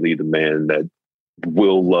ultimately the man that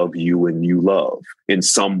will love you and you love in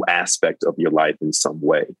some aspect of your life in some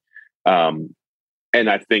way. And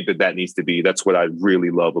I think that needs to be, that's what I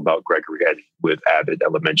really love about Gregory Eddy with Abbott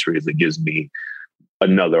Elementary, is it gives me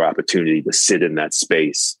another opportunity to sit in that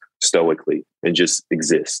space stoically and just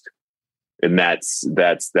exist. And that's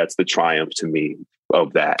the triumph to me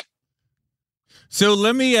of that. So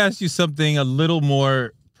let me ask you something a little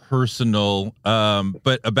more personal,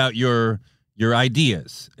 but about your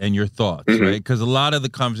ideas and your thoughts, right? Because a lot of the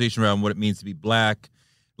conversation around what it means to be Black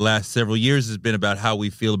last several years has been about how we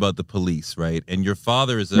feel about the police, right? And your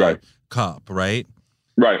father is a cop, right?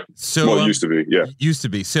 Right. So, well, it used to be, yeah. Used to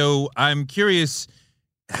be. So I'm curious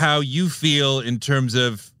how you feel in terms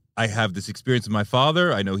of, I have this experience with my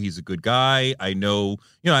father. I know he's a good guy. I know,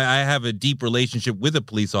 I have a deep relationship with a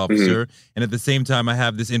police officer. And at the same time, I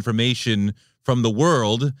have this information from the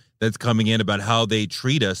world that's coming in about how they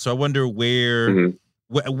treat us. So I wonder where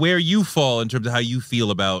you fall in terms of how you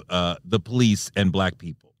feel about the police and Black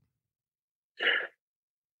people.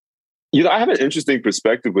 I have an interesting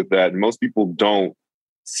perspective with that. Most people don't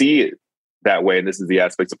see it that way. And this is the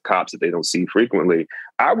aspects of cops that they don't see frequently.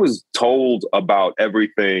 I was told about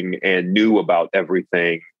everything and knew about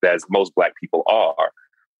everything, as most Black people are,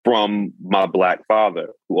 from my Black father,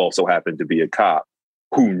 who also happened to be a cop,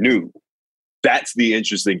 who knew. That's the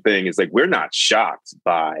interesting thing. Is like, we're not shocked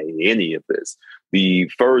by any of this. The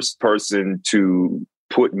first person to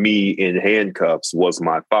put me in handcuffs was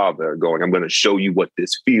my father, going, I'm going to show you what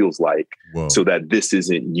this feels like so that this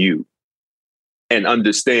isn't you. And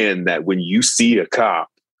understand that when you see a cop,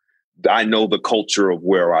 I know the culture of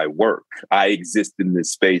where I work. I exist in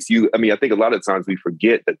this space. I think a lot of times we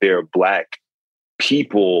forget that there are Black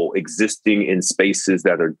people existing in spaces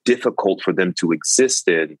that are difficult for them to exist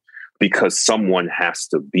in because someone has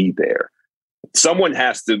to be there. Someone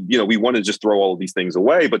has to, we want to just throw all of these things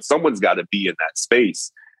away, but someone's got to be in that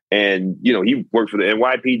space. And, he worked for the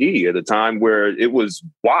NYPD at a time where it was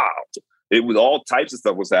wild. It was all types of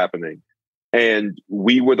stuff was happening. And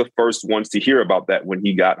we were the first ones to hear about that when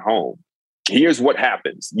he got home. Here's what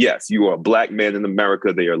happens. Yes, you are a Black man in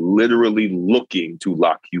America. They are literally looking to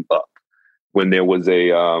lock you up. When there was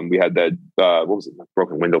we had that,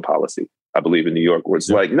 broken window policy, I believe in New York, where it's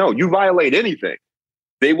like, no, you violate anything,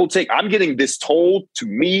 they will I'm getting this told to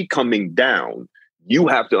me coming down. You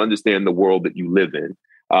have to understand the world that you live in.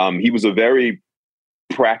 He was a very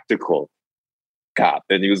practical cop.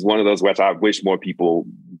 And he was one of those which I wish more people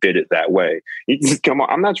did it that way. He just, come on,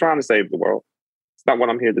 I'm not trying to save the world. It's not what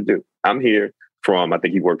I'm here to do. I'm here I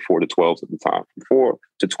think he worked 4 to 12 at the time, from 4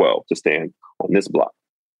 to 12 to stand on this block,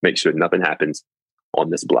 make sure nothing happens on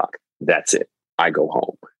this block. That's it. I go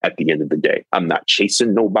home at the end of the day. I'm not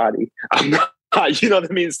chasing nobody. I'm not, you know what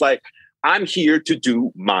I mean? It's like, I'm here to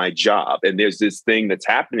do my job. And there's this thing that's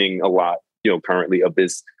happening a lot, currently, of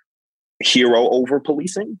this hero over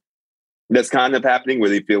policing. That's kind of happening where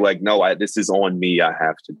they feel like, no, this is on me. I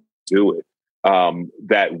have to do it.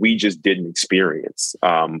 That we just didn't experience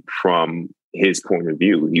from his point of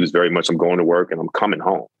view. He was very much, I'm going to work and I'm coming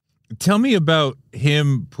home. Tell me about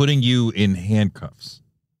him putting you in handcuffs.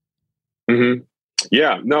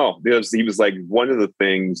 Yeah, no, he was like, one of the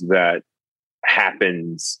things that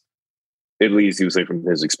happens, at least he was saying from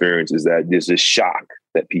his experience, is that there's this shock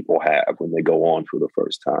that people have when they go on for the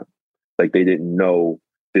first time. Like, they didn't know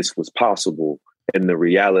this was possible, and the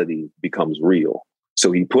reality becomes real.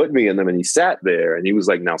 So he put me in them and he sat there and he was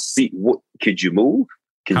like, now see, could you move?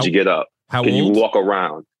 Could you get up? Can you walk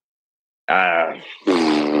around? I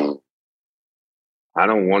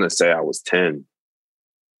don't want to say I was 10.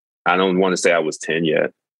 I don't want to say I was 10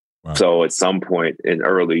 yet. Wow. So at some point in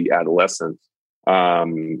early adolescence, I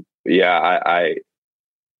couldn't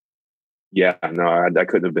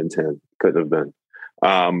have been 10. Couldn't have been.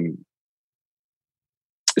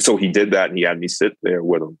 So he did that and he had me sit there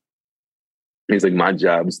with him. He's like, my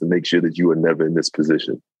job is to make sure that you are never in this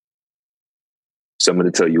position. So I'm going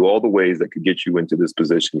to tell you all the ways that could get you into this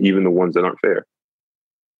position, even the ones that aren't fair,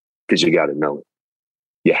 because you got to know it.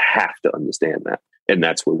 You have to understand that. And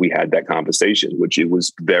that's where we had that conversation, which it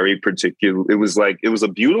was very particular. It was a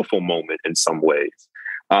beautiful moment in some ways,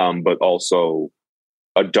 but also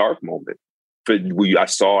a dark moment. I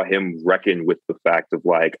saw him reckon with the fact of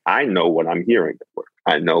like, I know what I'm hearing at work.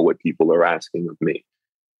 I know what people are asking of me.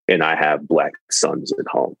 and I have Black sons at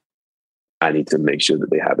home. I need to make sure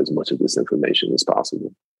that they have as much of this information as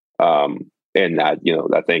possible. And I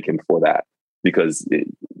thank him for that, because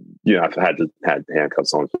I've had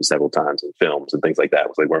handcuffs on several times in films and things like that.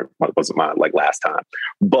 It wasn't my last time,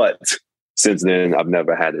 but since then I've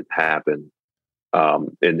never had it happen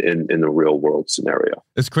in the real world scenario.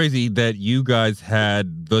 It's crazy that you guys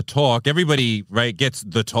had the talk. Everybody, right, gets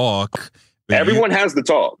the talk. Everyone has the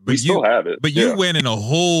talk. We still have it. But you went in a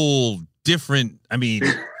whole different,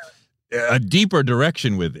 a deeper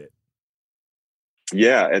direction with it.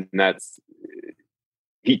 Yeah, and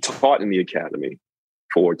he taught in the academy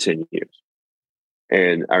for 10 years.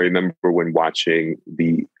 And I remember when watching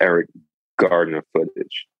the Eric Gardner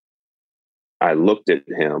footage, I looked at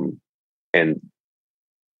him and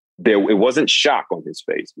it wasn't shock on his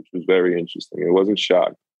face, which was very interesting. It wasn't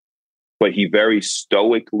shock, but he very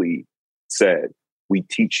stoically said, "We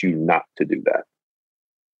teach you not to do that,"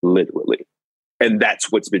 literally. And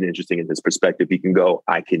that's what's been interesting in his perspective. He can go,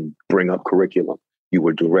 I can bring up curriculum. You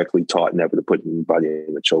were directly taught never to put anybody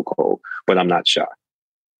in a chokehold, but I'm not shocked.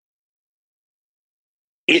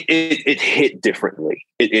 It hit differently.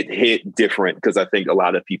 It hit different because I think a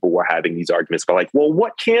lot of people were having these arguments about well,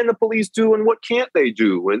 what can the police do and what can't they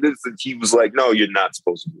do? And he was like, no, you're not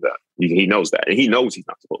supposed to do that. He knows that. And he knows he's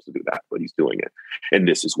not supposed to do that, but he's doing it. And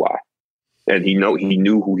this is why. And he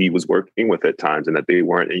knew who he was working with at times, and that they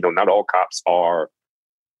weren't, not all cops are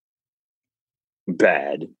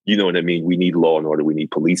bad. You know what I mean? We need law and order. We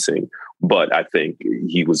need policing. But I think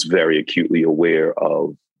he was very acutely aware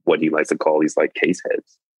of what he likes to call these case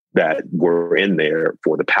heads that were in there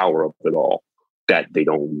for the power of it all that they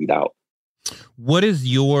don't weed out. What is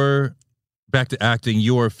back to acting,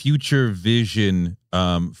 your future vision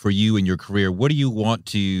for you and your career? What do you want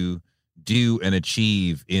to do and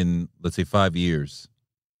achieve in, let's say, 5 years?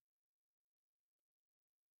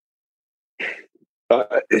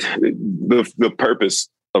 The purpose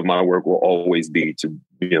of my work will always be to,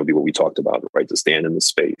 be what we talked about, right? To stand in the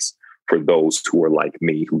space for those who are like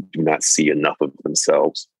me, who do not see enough of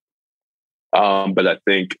themselves. But I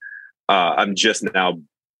think I'm just now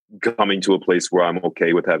coming to a place where I'm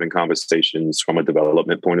okay with having conversations from a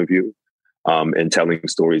development point of view, and telling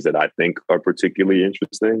stories that I think are particularly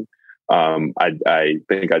interesting. I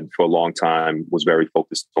think I, for a long time, was very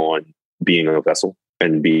focused on being a vessel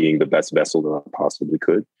and being the best vessel that I possibly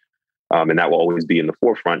could. And that will always be in the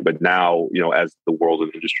forefront. But now, as the world of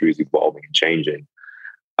the industry is evolving and changing,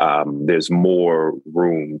 there's more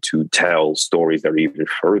room to tell stories that are even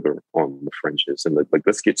further on the fringes. And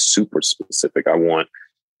let's get super specific. I want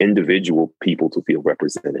individual people to feel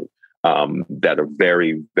represented, that are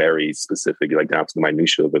very, very specific, down to the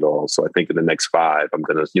minutia of it all. So I think in the next 5, I'm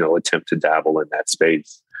going to, attempt to dabble in that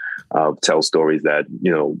space, tell stories that,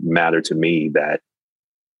 matter to me, that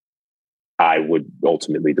I would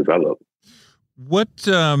ultimately develop. What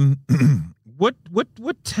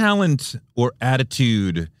talent or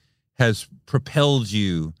attitude has propelled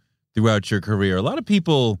you throughout your career? A lot of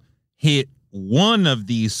people hit one of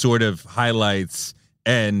these sort of highlights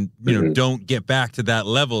and don't get back to that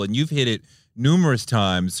level, and you've hit it numerous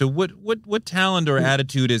times. So what talent or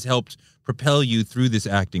attitude has helped propel you through this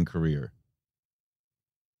acting career?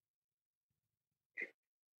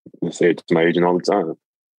 I say it to my agent all the time.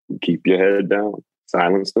 Keep your head down,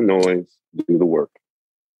 silence the noise, do the work.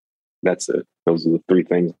 That's it. Those are the 3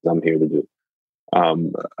 things I'm here to do.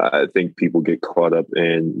 I think people get caught up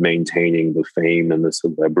in maintaining the fame and the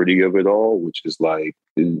celebrity of it all, which is the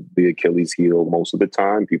Achilles heel most of the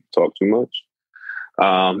time. People talk too much.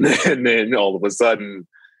 And then all of a sudden,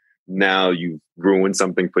 now you've ruined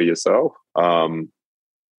something for yourself. I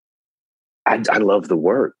love the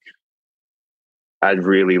work. I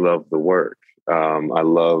really love the work. I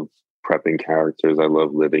love prepping characters. I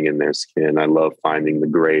love living in their skin. I love finding the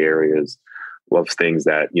gray areas of things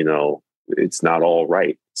that, it's not all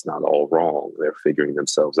right. It's not all wrong. They're figuring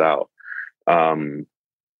themselves out. That's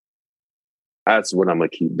what I'm going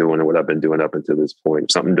to keep doing and what I've been doing up until this point.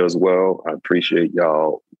 If something does well, I appreciate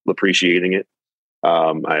y'all appreciating it.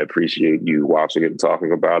 I appreciate you watching it and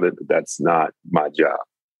talking about it, but that's not my job.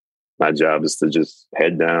 My job is to just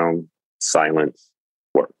head down, silence,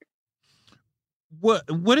 work.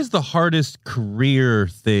 What is the hardest career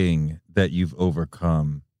thing that you've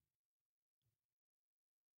overcome?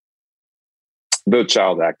 The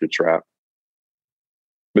child actor trap.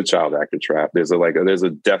 There's a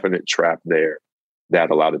definite trap there that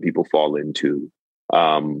a lot of people fall into.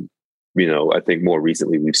 I think more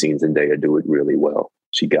recently we've seen Zendaya do it really well.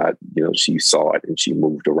 She got, she saw it and she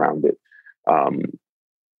moved around it. And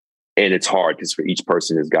it's hard because for each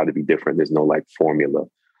person it's got to be different. There's no formula.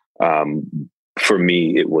 for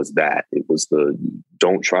me, it was that. It was the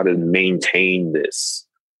don't try to maintain this.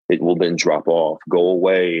 It will then drop off. Go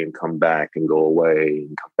away and come back and go away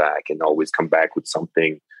and come back and always come back with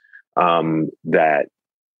something that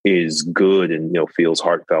is good and feels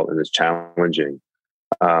heartfelt and is challenging.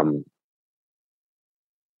 I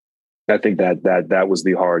think that was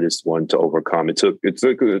the hardest one to overcome. It took.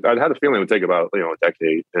 I had a feeling it would take about a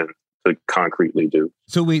decade and to concretely do.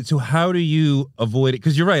 So wait. So how do you avoid it?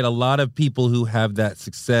 Because you're right. A lot of people who have that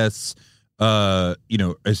success, as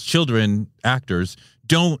children actors,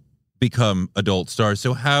 don't become adult stars.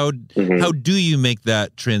 So how do you make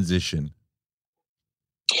that transition?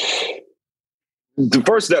 The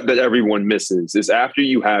first step that everyone misses is after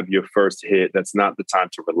you have your first hit, that's not the time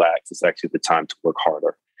to relax. It's actually the time to work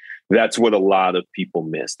harder. That's what a lot of people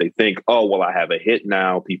miss. They think, oh, well, I have a hit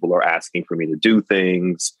now. People are asking for me to do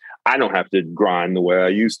things. I don't have to grind the way I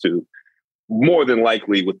used to. More than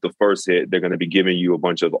likely with the first hit, they're going to be giving you a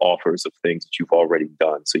bunch of offers of things that you've already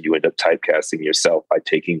done. So you end up typecasting yourself by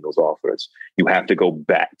taking those offers. You have to go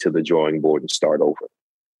back to the drawing board and start over.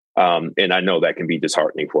 And I know that can be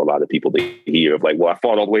disheartening for a lot of people to hear of like, well, I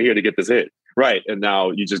fought all the way here to get this hit. Right. And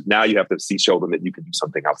now you have to show them that you can do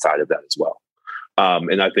something outside of that as well.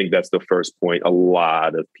 And I think that's the first point a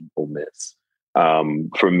lot of people miss.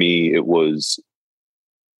 For me, it was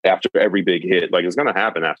after every big hit, like it's going to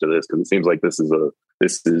happen after this, because it seems like this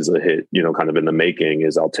is a hit, kind of in the making,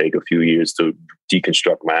 is I'll take a few years to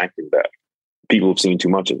deconstruct my acting back. People have seen too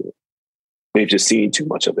much of it. They've just seen too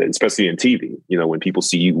much of it, especially in TV. When people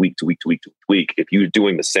see you week to week to week to week, if you're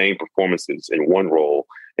doing the same performances in one role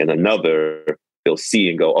and another, they'll see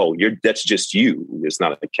and go, oh, that's just you. It's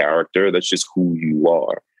not a character. That's just who you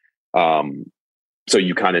are. So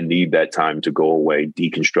you kind of need that time to go away,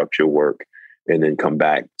 deconstruct your work, and then come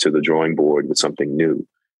back to the drawing board with something new.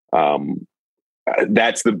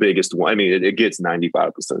 That's the biggest one. I mean, it gets 95%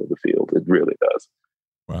 of the field. It really does.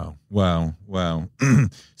 Wow.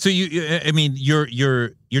 So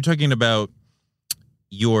you're talking about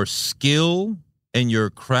your skill and your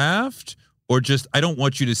craft, or just, I don't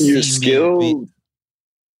want you to see your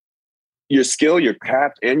skill, your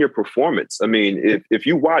craft, and your performance. I mean, if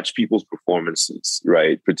you watch people's performances,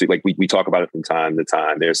 right, particularly like we talk about it from time to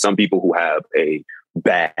time, there's some people who have a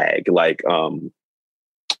bag, like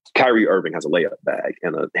Kyrie Irving has a layup bag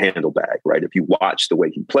and a handle bag, right? If you watch the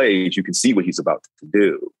way he plays, you can see what he's about to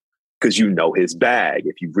do because his bag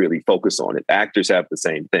if you really focus on it. Actors have the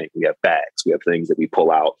same thing. We have bags. We have things that we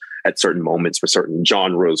pull out at certain moments for certain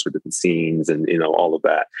genres, for different scenes, and all of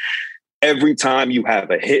that. Every time you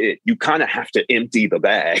have a hit, you kind of have to empty the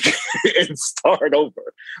bag and start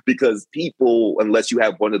over, because people, unless you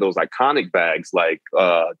have one of those iconic bags, like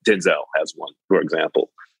Denzel has one, for example,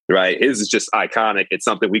 right? His is just iconic. It's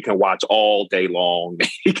something we can watch all day long.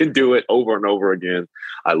 He can do it over and over again.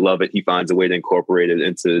 I love it. He finds a way to incorporate it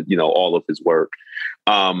into, all of his work.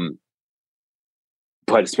 But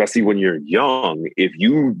especially when you're young, if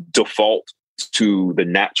you default to the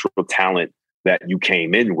natural talent that you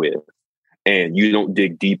came in with, and you don't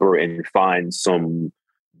dig deeper and find some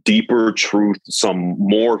deeper truth, some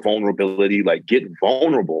more vulnerability, like get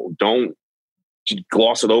vulnerable. Don't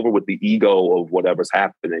gloss it over with the ego of whatever's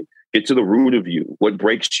happening. Get to the root of you, what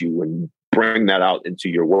breaks you, and bring that out into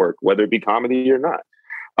your work, whether it be comedy or not.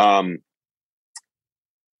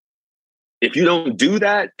 If you don't do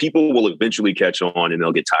that, people will eventually catch on and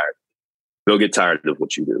they'll get tired. They'll get tired of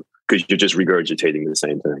what you do because you're just regurgitating the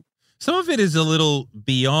same thing. Some of it is a little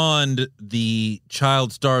beyond the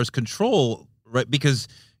child star's control, right? Because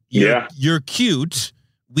you're cute.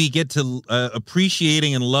 We get to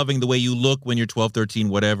appreciating and loving the way you look when you're 12, 13,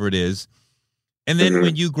 whatever it is. And then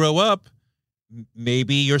when you grow up,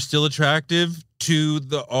 maybe you're still attractive to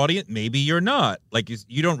the audience. Maybe you're not. Like,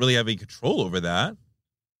 you don't really have any control over that.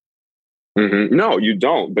 No, you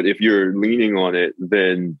don't. But if you're leaning on it,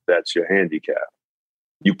 then that's your handicap.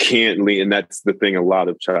 You can't lean. And that's the thing a lot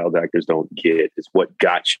of child actors don't get, is what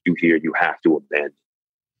got you here, you have to abandon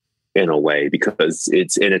in a way, because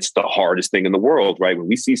it's the hardest thing in the world, right? When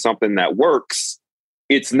we see something that works,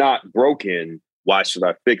 it's not broken. Why should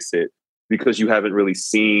I fix it? Because you haven't really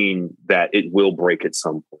seen that it will break at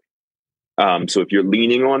some point. So if you're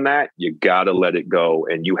leaning on that, you got to let it go.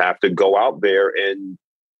 And you have to go out there and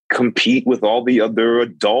compete with all the other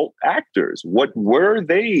adult actors. What were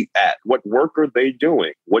they at? What work are they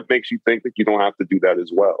doing? What makes you think that you don't have to do that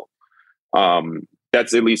as well?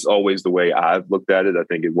 That's at least always the way I've looked at it. I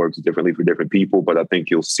think it works differently for different people, but I think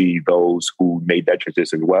you'll see those who made that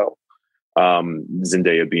transition well.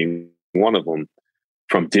 Zendaya being one of them.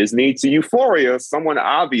 From Disney to Euphoria, someone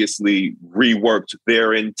obviously reworked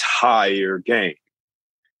their entire game.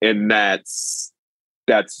 And that's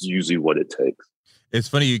usually what it takes. It's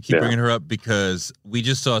funny you keep bringing her up because we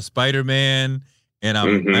just saw Spider-Man, and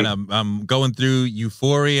I'm going through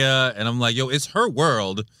Euphoria, and I'm like, yo, it's her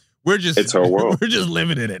world. It's her world. We're just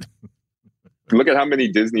living in it. Look at how many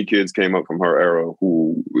Disney kids came up from her era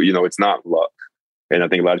who, it's not luck. And I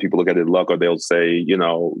think a lot of people look at it luck, or they'll say,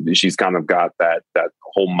 she's kind of got that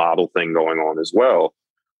whole model thing going on as well.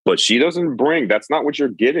 But she doesn't that's not what you're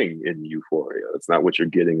getting in Euphoria. That's not what you're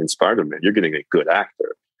getting in Spider-Man. You're getting a good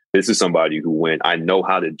actor. This is somebody who went, I know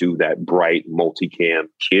how to do that bright multicam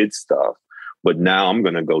kid stuff, but now I'm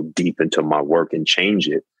going to go deep into my work and change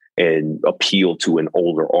it and appeal to an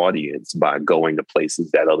older audience by going to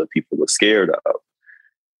places that other people are scared of.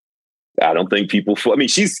 I don't think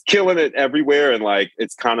she's killing it everywhere. And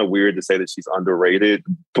it's kind of weird to say that she's underrated,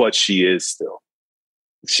 but she is still.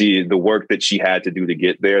 The work that she had to do to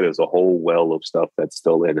get there's a whole well of stuff that's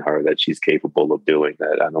still in her that she's capable of doing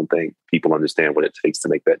that I don't think people understand what it takes to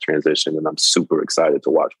make that transition. And I'm super excited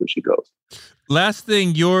to watch where she goes. Last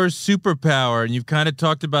thing, your superpower, and you've kind of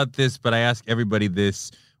talked about this, but I ask everybody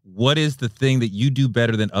this. What is the thing that you do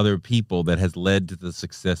better than other people that has led to the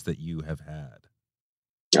success that you have had?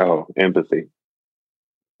 Oh, empathy.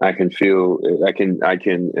 I can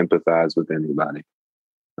empathize with anybody.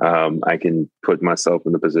 I can put myself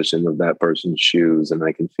in the position of that person's shoes, and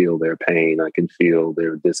I can feel their pain. I can feel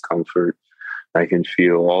their discomfort. I can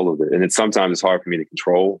feel all of it. And sometimes it's hard for me to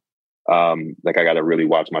control. I got to really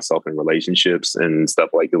watch myself in relationships and stuff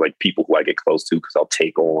like people who I get close to, because I'll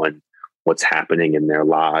take on what's happening in their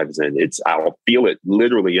lives, and I'll feel it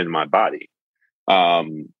literally in my body.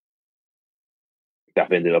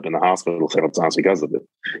 I've ended up in the hospital several times because of it.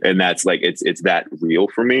 And that's it's that real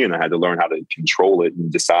for me. And I had to learn how to control it and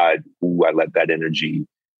decide who I let that energy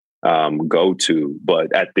go to.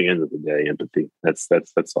 But at the end of the day, empathy, that's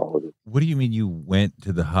all of it. What do you mean you went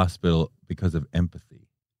to the hospital because of empathy?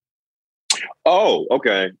 Oh,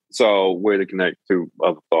 okay. So way to connect to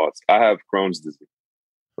other thoughts. I have Crohn's disease,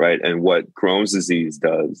 right? And what Crohn's disease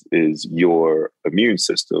does is your immune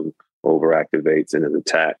system overactivates and it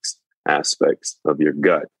attacks aspects of your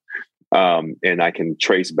gut. And I can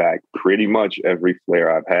trace back pretty much every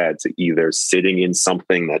flare I've had to either sitting in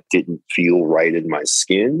something that didn't feel right in my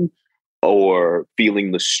skin, or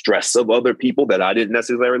feeling the stress of other people that I didn't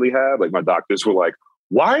necessarily have. My doctors were like,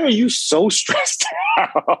 why are you so stressed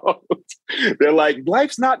out? They're like,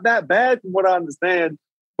 life's not that bad from what I understand.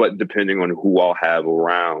 But depending on who I'll have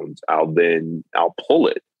around, I'll pull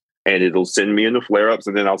it. And it'll send me into flare-ups,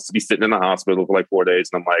 and then I'll be sitting in the hospital for 4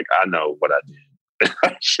 days, and I'm like, I know what I did.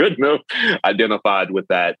 I shouldn't have identified with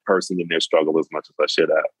that person in their struggle as much as I should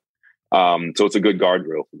have. So it's a good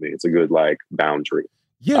guardrail for me. It's a good boundary.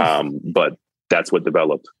 Yeah. But that's what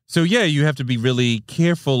developed. So yeah, you have to be really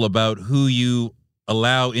careful about who you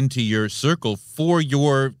allow into your circle for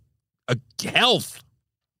your health.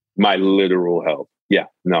 My literal health. Yeah.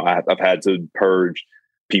 No, I've had to purge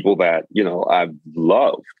people that, I've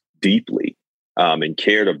loved deeply and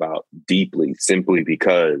cared about deeply, simply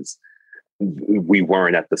because we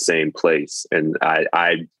weren't at the same place. And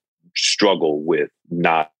I struggle with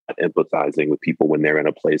not empathizing with people when they're in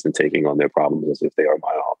a place and taking on their problems as if they are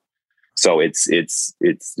my own. So it's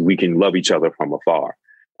we can love each other from afar,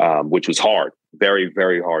 which was hard, very,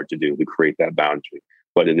 very hard to do, to create that boundary,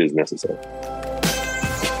 but it is necessary.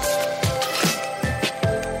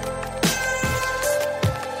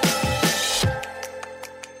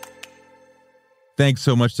 Thanks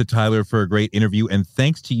so much to Tyler for a great interview, and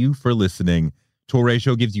thanks to you for listening. Touré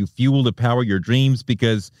Show gives you fuel to power your dreams,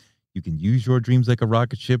 because you can use your dreams like a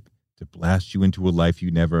rocket ship to blast you into a life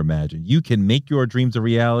you never imagined. You can make your dreams a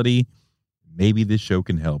reality. Maybe this show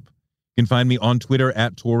can help. You can find me on Twitter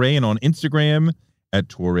at Touré and on Instagram at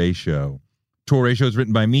Touré Show. Touré Show is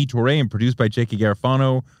written by me, Touré, and produced by Jackie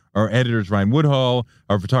Garofano. Our editor is Ryan Woodhall.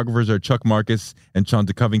 Our photographers are Chuck Marcus and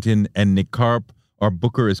Shanta Covington and Nick Karp. Our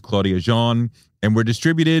booker is Claudia Jean. And we're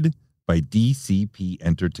distributed by DCP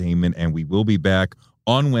Entertainment. And we will be back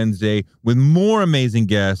on Wednesday with more amazing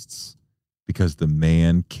guests, because the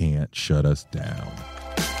man can't shut us down.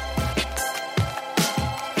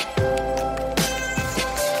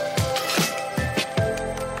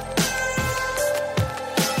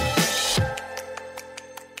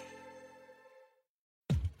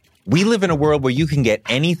 We live in a world where you can get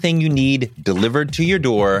anything you need delivered to your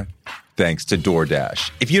door thanks to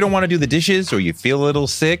DoorDash. If you don't want to do the dishes or you feel a little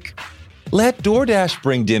sick, Let DoorDash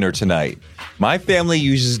bring dinner tonight. My family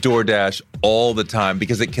uses DoorDash all the time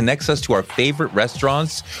because it connects us to our favorite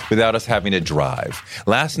restaurants without us having to drive.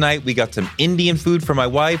 Last night, we got some Indian food for my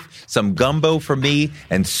wife, some gumbo for me,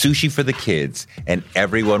 and sushi for the kids. And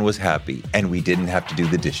everyone was happy, and we didn't have to do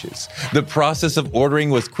the dishes. The process of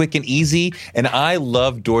ordering was quick and easy, and I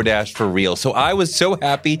love DoorDash for real. So I was so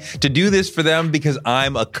happy to do this for them because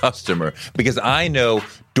I'm a customer, because I know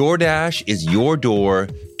DoorDash is your door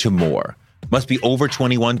to more. Must be over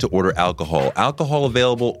 21 to order alcohol. Alcohol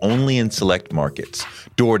available only in select markets.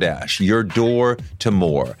 DoorDash, your door to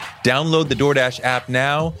more. Download the DoorDash app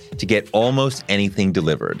now to get almost anything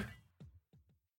delivered.